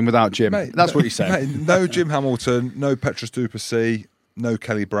same team without Jim. Mate, That's no, what you're saying. Mate, no Jim Hamilton, no Petrus Duplessis, no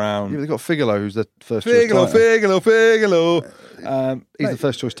Kelly Brown. Yeah, they've got Figalo, who's the first choice tight end. Figalo. He's the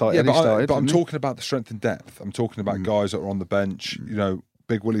first choice tight Yeah, end. He started, but I'm didn't he? talking about the strength and depth. I'm talking about guys that are on the bench.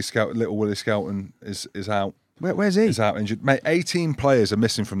 Big Willie Skelton, little Willie Skelton is out. Where's he? Is out injured. Mate, 18 players are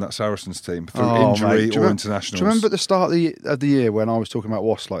missing from that Saracens team through Oh, injury mate. Do you or remember- internationals. Do you remember at the start of the year when I was talking about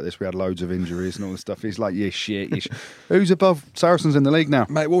Wasps like this? We had loads of injuries and all this stuff. He's like, yeah, shit. Who's above Saracens in the league now?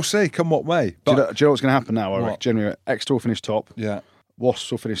 Mate, we'll see. Come what may. Do But you know what's going to happen now? I What? reckon. Generally, Exeter will finish top. yeah, Wasps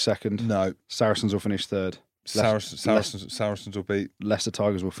will finish second. no. Saracens will finish third. Saracens will beat. Leicester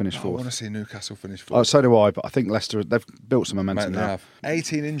Tigers will finish I want fourth. to see Newcastle finish Oh, fourth. so do I, but I think Leicester, they've built some Mate, momentum they now. have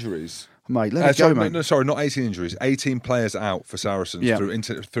 18 injuries. Mate, let it Sorry, go, mate. no, sorry, not 18 injuries. 18 players out for Saracens Yeah. through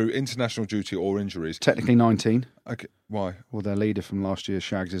international duty or injuries. Technically 19. Okay, why? Well, their leader from last year,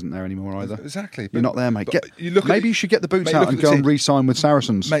 Shags, isn't there anymore either. Exactly. You're not there, mate. but Maybe you should get the boots mate, out look and at go the and team. re-sign with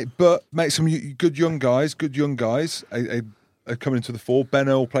Saracens. Mate, some good young guys are coming into the fore. Ben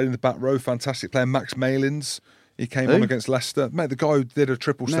Earl played in the back row, fantastic player. Max Malins, he came Who? on against Leicester. Mate, the guy who did a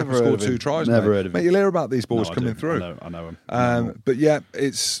triple step Never and heard scored of 2 him. tries. Never mate. heard of Mate, him. you'll hear about these boys No, I coming do. through. I know him. But yeah,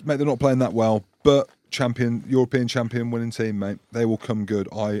 mate, they're not playing that well. But European champion winning team, mate, they will come good.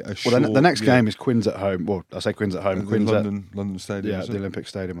 I assure Well, the next you. game is Quins at home. Well, I say Quins at home. The Quins at London Stadium. yeah, isn't the it? Olympic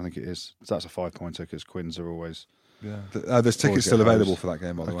Stadium. I think it is. So that's a 5-pointer because Quins are always Yeah. There's tickets Always still get available those. for that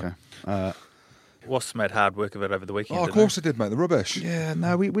game, by the way. okay. Wasps made hard work of it over the weekend. Oh, of didn't course they did, mate. The rubbish. Yeah,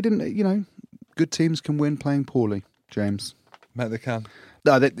 no, we didn't. Good teams can win playing poorly. James. Mate, they can.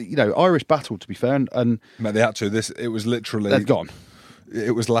 No, Irish battled to be fair, and Mate, they had to. It was literally. they've gone.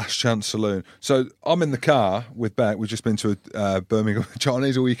 It was Last Chance Saloon. So I'm in the car with Beck. We've just been to a Birmingham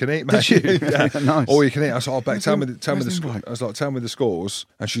Chinese all you can eat, mate. Did you? Yeah. Nice. All you can eat. I said, "Oh, Beck, tell me the where's the score." invite? I was like, "Tell me the scores."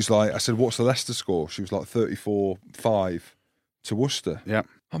 And she's like, "I said, what's the Leicester score?" She was like 34-5 to Worcester. Yeah.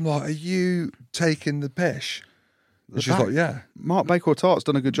 I'm like, "Are you taking the pish?" And she's back. like, "Yeah, Mark Baker-Tart's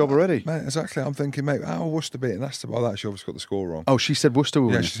done a good job already. mate, exactly." I'm thinking, mate, how Worcester beating Leicester by that? She obviously got the score wrong. Oh, she said Worcester will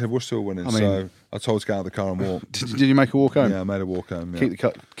Yeah, win. she said Worcester were winning. I mean- So I told her to get out of the car and walk. Did you make a walk home? Yeah, I made her walk home.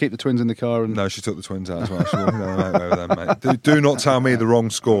 Yeah. Keep the twins in the car and No, she took the twins out as well. She walked over them, mate. Do not tell me the wrong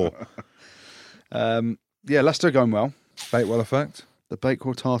score. yeah, Leicester are going well. Bakewell effect. The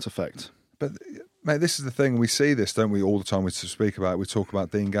Baker-Tart effect. But, mate, this is the thing. We see this, don't we, all the time we speak about it. We talk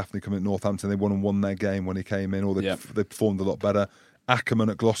about Dean Gaffney coming at Northampton. They won their game when he came in, or they Yeah. performed a lot better. Ackerman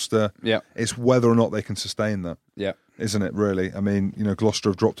at Gloucester. Yeah. It's whether or not they can sustain that, Yeah. isn't it, really? I mean, Gloucester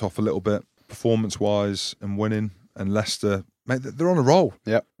have dropped off a little bit performance-wise and winning, and Leicester, mate, they're on a roll.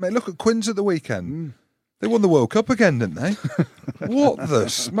 Yeah. Mate, look at Quins at the weekend. They won the World Cup again, didn't they? What the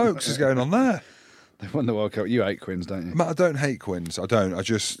smokes is going on there? They won the World Cup. You hate Quins, don't you? Matt, I don't hate Quins. I don't. I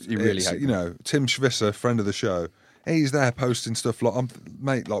just... You really hate them. Tim Schwisser, friend of the show, he's there posting stuff like,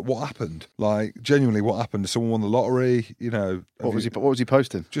 mate, like, what happened? Like, genuinely, what happened? Someone won the lottery, What was he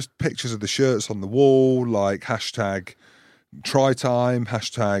posting? Just pictures of the shirts on the wall, like, hashtag try time,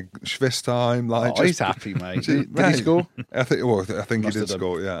 hashtag Schwiss time. Like, He's happy, mate. Did he score? I think he Must did have done.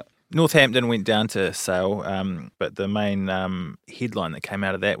 score, yeah. Northampton went down to Sale, but the main headline that came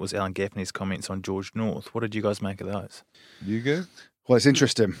out of that was Alan Gaffney's comments on George North. What did you guys make of those? You go? Well, it's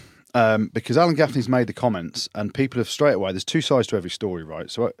interesting because Alan Gaffney's made the comments and people have straight away, there's two sides to every story,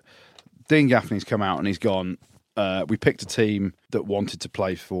 right? So Dean Gaffney's come out and he's gone, we picked a team that wanted to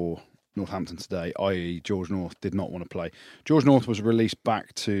play for Northampton today, i.e. George North did not want to play. George North was released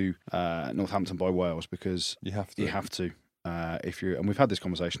back to Northampton by Wales because You have to. If you and we've had this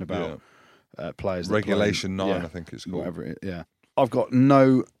conversation about players that Regulation play, 9, I think it's called. whatever. I've got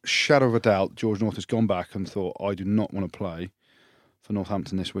no shadow of a doubt. George North has gone back and thought, I do not want to play for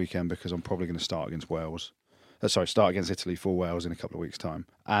Northampton this weekend because I'm probably going to start against Wales. Start against Italy for Wales in a couple of weeks' time.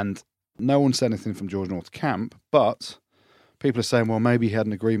 And no one said anything from George North's camp, but people are saying, well, maybe he had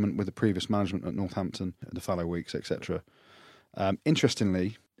an agreement with the previous management at Northampton, the fallow weeks, etc.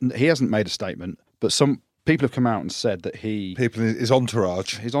 Interestingly, he hasn't made a statement, but some people have come out and said that People in his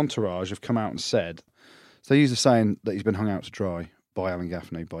entourage. have come out and said, so they use the saying that he's been hung out to dry by Alan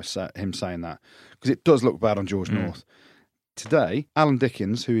Gaffney, by him saying that, because it does look bad on George North. Today, Alan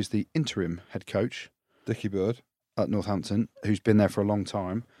Dickens, who is the interim head coach Dickie Bird. at Northampton, who's been there for a long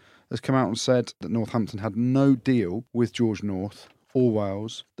time, has come out and said that Northampton had no deal with George North or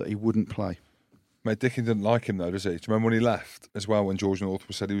Wales that he wouldn't play. Mate, Dickens didn't like him, though, does he? Do you remember when he left as well, when George North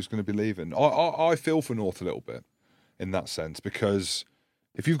said he was going to be leaving? I feel for North a little bit in that sense, because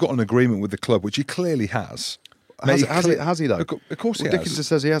if you've got an agreement with the club, which he clearly has... Has he though? Of course he has. Dickens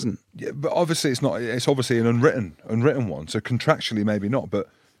says he hasn't. Yeah, but obviously it's not. It's obviously an unwritten one. So contractually, maybe not. But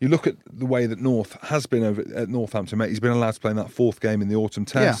you look at the way that North has been over at Northampton, mate. He's been allowed to play in that fourth game in the autumn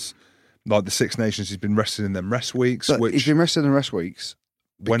tests. Yeah. Like the Six Nations, he's been rested in them rest weeks. But he's been rested in rest weeks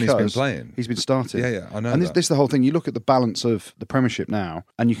when he's been playing. He's been starting. Yeah, I know. And this is the whole thing. You look at the balance of the Premiership now,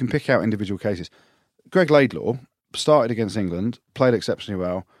 and you can pick out individual cases. Greg Laidlaw started against England, played exceptionally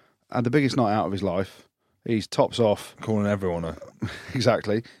well, had the biggest night out of his life. He's tops off. Calling everyone a...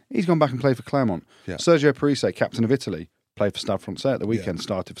 Exactly. He's gone back and played for Clermont. Yeah. Sergio Parise, captain of Italy, played for Stade Francais at the weekend,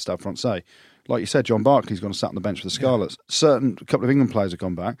 started for Stade Francais. Like you said, John Barkley's gone and sat on the bench for the Scarlets. A couple of England players have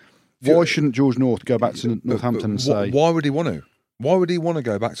gone back. Why shouldn't George North go back to Northampton and say... Why would he want to? Why would he want to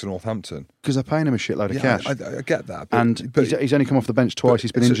go back to Northampton? Because they're paying him a shitload of cash. I get that. But he's only come off the bench twice.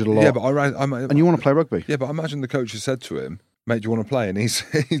 He's been injured a lot. Yeah, but and you want to play rugby? Yeah, but I imagine the coach has said to him, mate, do you want to play? And do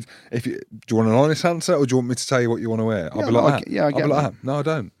you want an honest answer, or do you want me to tell you what you want to hear? I'll be like that. I get that. No, I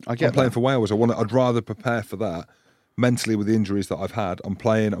don't. I'm playing for Wales. I'd rather prepare for that mentally with the injuries that I've had. I'm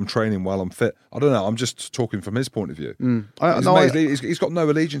playing, I'm training well, I'm fit. I don't know. I'm just talking from his point of view. He's got no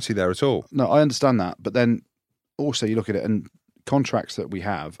allegiancy there at all. No, I understand that. But then also you look at it and contracts that we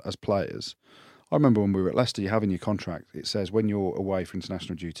have as players. I remember when we were at Leicester, you have in your contract, it says when you're away for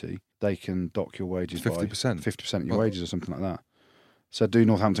international duty, they can dock your wages 50%. 50% of your wages or something like that. So do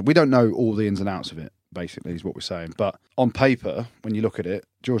Northampton. We don't know all the ins and outs of it, basically, is what we're saying. But on paper, when you look at it,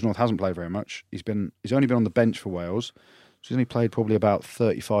 George North hasn't played very much. He's only been on the bench for Wales. So he's only played probably about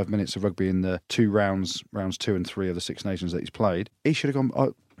 35 minutes of rugby in the rounds 2 and 3 of the Six Nations that he's played. He should have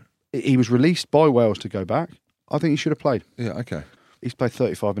gone... he was released by Wales to go back. I think he should have played. Yeah, okay. He's played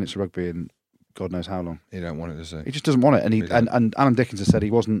 35 minutes of rugby in God knows how long. He don't want it, does he? He just doesn't want it. And Alan Dickens has said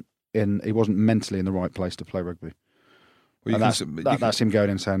he wasn't mentally in the right place to play rugby. Well, that's him going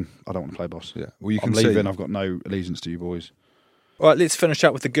in saying, I don't want to play, boss. Yeah. Well, I'm leaving. I've got no allegiance to you boys. All right, let's finish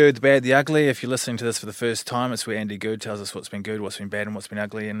up with the good, the bad, the ugly. If you're listening to this for the first time, it's where Andy Good tells us what's been good, what's been bad, and what's been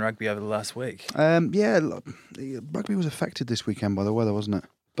ugly in rugby over the last week. Rugby was affected this weekend by the weather, wasn't it?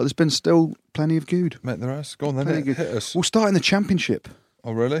 But there's been still plenty of good. Mate, there is. Go on then, hit us. We'll start in the Championship.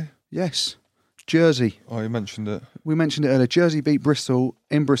 Oh, really? Yes. Jersey. Oh, you mentioned it. We mentioned it earlier. Jersey beat Bristol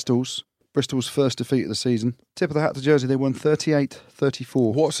in Bristol's first defeat of the season. Tip of the hat to Jersey. They won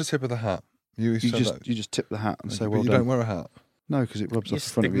 38-34. What's the tip of the hat? You just tip the hat and say, well done. You don't wear a hat? No, because it rubs off the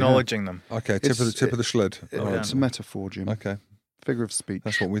front of your acknowledging them. Okay, tip of the sled. It's a metaphor, Jim. Okay. Figure of speech.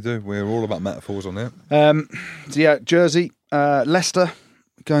 That's what we do. We're all about metaphors on here. Jersey. Leicester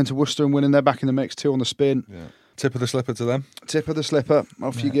going to Worcester and winning. They're back in the mix. 2 on the spin. Yeah. Tip of the slipper to them. Tip of the slipper.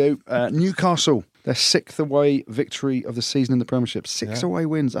 Off you go. Newcastle, their 6th away victory of the season in the Premiership. 6 away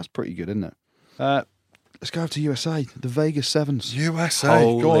wins. That's pretty good, isn't it? Let's go over to USA. The Vegas Sevens. USA.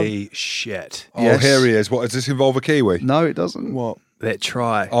 Go on. Holy shit. Oh, Yes. here he is. What, does this involve a Kiwi? No, it doesn't. What? That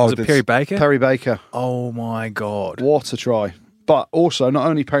try. Oh, Was it Perry Baker? Perry Baker. Oh, my God. What a try. But also, not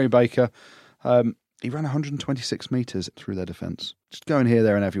only Perry Baker, he ran 126 metres through their defence. Just going here,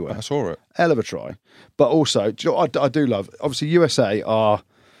 there and everywhere. I saw it. Hell of a try. But also, do you know what I do love, obviously USA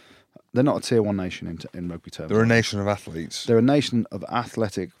they're not a tier 1 nation in rugby terms. They're a nation of athletes. They're a nation of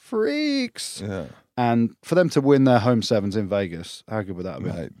athletic freaks. Yeah. And for them to win their home sevens in Vegas, how good would that be?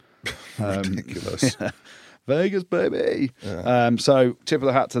 Mate, ridiculous. Yeah. Vegas, baby. Yeah. So, tip of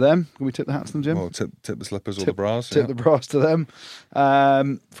the hat to them. Can we tip the hat to them, Jim? Well, tip the slippers or the bras. Tip the brass to them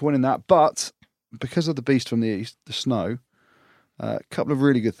for winning that. But because of the beast from the east, the snow, a couple of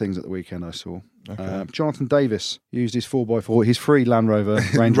really good things at the weekend I saw. Okay. Jonathan Davis used his 4x4, his free Land Rover,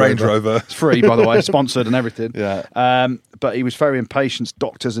 Range Rover. It's free, by the way, sponsored and everything. Yeah. But he was ferrying patients,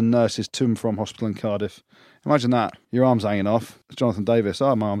 doctors and nurses to and from hospital in Cardiff. Imagine that. Your arm's hanging off. It's Jonathan Davis.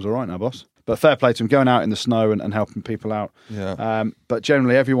 Oh, my arm's all right now, boss. But fair play to him, going out in the snow and helping people out. Yeah. But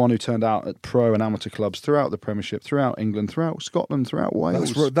generally, everyone who turned out at pro and amateur clubs throughout the Premiership, throughout England, throughout Scotland, throughout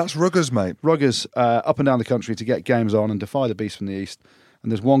Wales. That's ruggers, mate. Ruggers up and down the country to get games on and defy the beast from the east.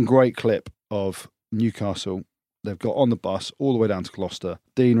 And there's one great clip of Newcastle. They've got on the bus all the way down to Gloucester.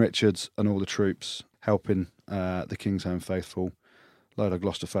 Dean Richards and all the troops helping the King's Home faithful. Load of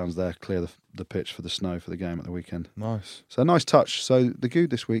Gloucester fans there clear the pitch for the snow for the game at the weekend. Nice. So a nice touch. So the good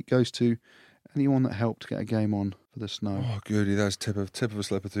this week goes to anyone that helped get a game on for the snow. Oh, Goodey, that's tip of a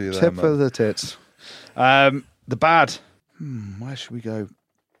slipper to you there, Tip mate. of the tits. The bad. Where should we go?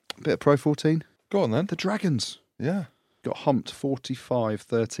 A bit of Pro 14. Go on then. The Dragons Yeah. got humped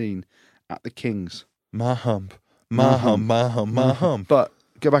 45-13 at the Kings. My hump. But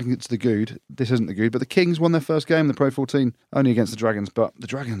go back and get to the good. This isn't the good, but the Kings won their first game in the Pro 14, only against the Dragons. But the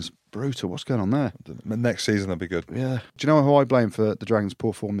Dragons, brutal. What's going on there? Next season they'll be good. Yeah. Do you know who I blame for the Dragons'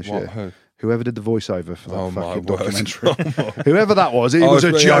 poor form this year? Who? Whoever did the voiceover for that Oh, my fucking word. documentary. Whoever that was, he was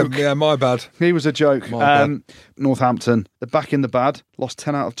a joke. Yeah, my bad. He was a joke. My bad. Northampton, they're back in the bad. Lost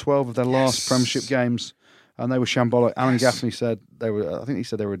 10 out of 12 of their last Yes. Premiership games, and they were shambolic. Alan Gaffney said they were. I think he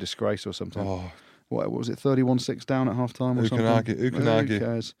said they were a disgrace or something. Oh, What was it? 31-6 down at half time or Who something. can argue? Who can argue? Who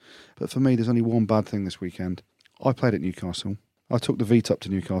cares? But for me, there's only one bad thing this weekend. I played at Newcastle. I took the Veet up to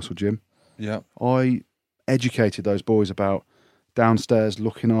Newcastle, Jim. yeah. I educated those boys about downstairs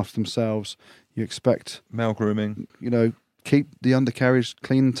looking after themselves. You expect, Male grooming. keep the undercarriage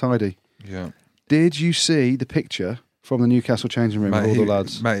clean and tidy. Yeah. Did you see the picture from the Newcastle changing room with all the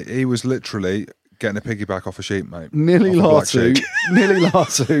lads? Mate, he was literally getting a piggyback off a sheep, mate. Nili Off Latu. a black sheep. Nili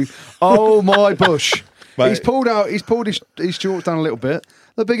Latu. Oh my bush. Mate. He's pulled his shorts down a little bit.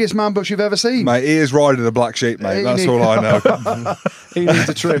 The biggest man bush you've ever seen. Mate, he is riding a black sheep, mate. He That's need- all I know. He needs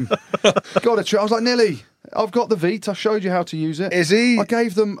a trim. Got a trim. I was like, Nili, I've got the Veet. I showed you how to use it. Is he? I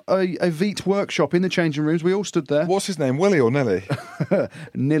gave them a Veet workshop in the changing rooms. We all stood there. What's his name? Willie or Nelly?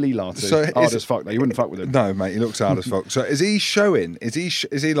 Nili Latu. So Hard is- as fuck. No, you wouldn't fuck with him. No, mate, he looks hard as fuck. So is he showing? Is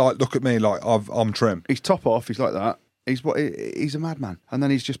he like, look at me, like I'm trim? He's top off. He's like that. He's a madman. And then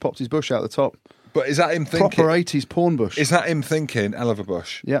he's just popped his bush out the top. But is that him thinking? Proper 80s porn bush. Is that him thinking, hell of a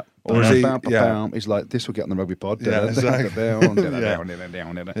bush? Yeah. Or is he? Bam, bam, Yeah. bam. He's like, this will get on the rugby pod. Yeah, exactly. Yeah.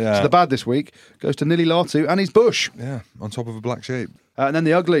 So the bad this week goes to Nili Latu and his bush. Yeah, on top of a black sheep. And then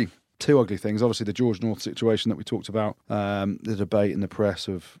the ugly. Two ugly things. Obviously, the George North situation that we talked about. The debate in the press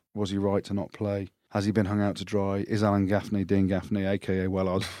of was he right to not play? Has he been hung out to dry? Is Alan Gaffney, Dean Gaffney, a.k.a.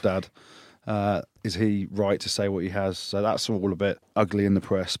 Wellard's dad, is he right to say what he has? So that's all a bit ugly in the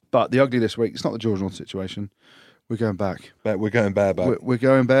press. But the ugly this week, it's not the George North situation. We're going back. We're going bareback. We're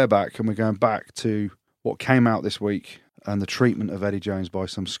going bareback, and we're going back to what came out this week and the treatment of Eddie Jones by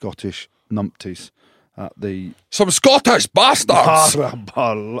some Scottish numpties at the... Some Scottish bastards!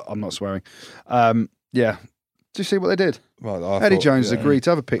 I'm not swearing. Yeah. Do you see what they did? Well, I Eddie thought, Jones has yeah. agreed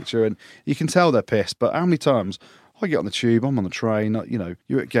to have a picture, and you can tell they're pissed. But how many times I get on the tube, I'm on the train,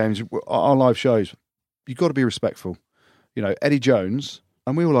 you're at games, our live shows, you've got to be respectful. Eddie Jones,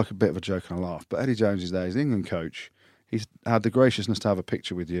 and we all like a bit of a joke and a laugh, but Eddie Jones is there, he's the England coach. He's had the graciousness to have a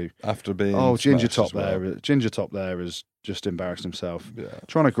picture with you. After being Ginger smashed Top as well. there. Ginger Top there has just embarrassed himself. Yeah.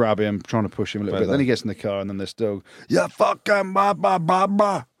 Trying to grab him, trying to push him a little Well bit. Then he gets in the car and then they're still, Yeah, fucking blah, blah, blah,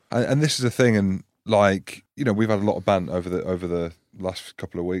 blah. And this is the thing, and we've had a lot of bant over the last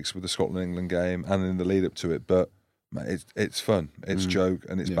couple of weeks with the Scotland-England game and in the lead up to it, but mate, it's fun. It's joke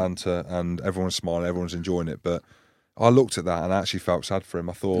and it's banter and everyone's smiling, everyone's enjoying it. But I looked at that and I actually felt sad for him.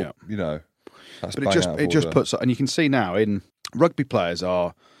 I thought, That's But bang out of it just order. puts, and you can see now in rugby players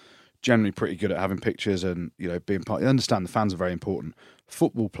are generally pretty good at having pictures and being part. You understand the fans are very important.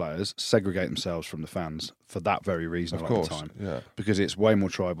 Football players segregate themselves from the fans for that very reason. Of at course, the time, yeah. because it's way more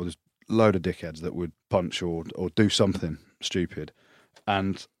tribal. There's a load of dickheads that would punch or do something stupid,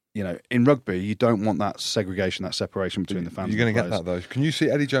 and in rugby you don't want that segregation, that separation between the fans. You're going to and the get players. that though. Can you see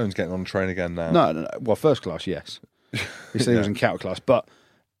Eddie Jones getting on the train again now? No. Well, first class, yes. He said he was in cattle class, but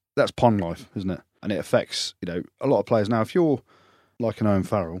that's pond life, isn't it? And it affects a lot of players. Now, if you're like an Owen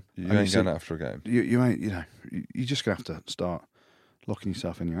Farrell, You and ain't going after a game. you ain't. You're just gonna have to start locking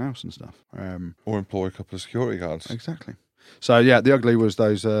yourself in your house and stuff. Or employ a couple of security guards. Exactly. So yeah, the ugly was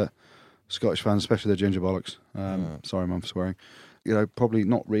those Scottish fans, especially the ginger bollocks. Sorry, Mum, for swearing. Probably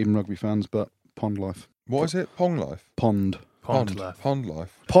not even rugby fans, but pond life. What is it? Pong life? Pond Life. Pond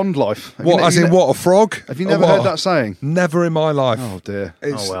life. Pond life. What, as in what, a frog? Have you Or never what? heard that saying? Never in my life. Oh dear.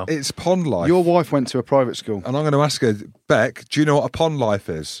 It's pond life. Your wife went to a private school. And I'm going to ask her, Beck, do you know what a pond life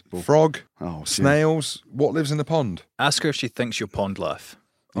is? Frog, Oh, snails, what lives in the pond? Ask her if she thinks you're pond life.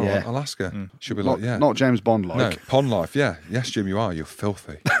 Oh, Yeah. I'll ask her. She'll be Not, like, yeah. not James Bond like. No, pond life, yeah. Yes, Jim, you are. You're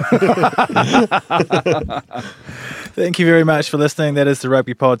filthy. Thank you very much for listening. That is the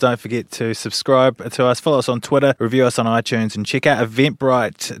Rugby Pod. Don't forget to subscribe to us, follow us on Twitter, review us on iTunes, and check out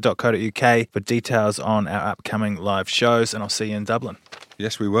eventbrite.co.uk for details on our upcoming live shows. And I'll see you in Dublin.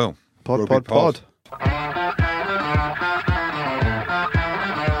 Yes, we will. Pod. Rugby Pod.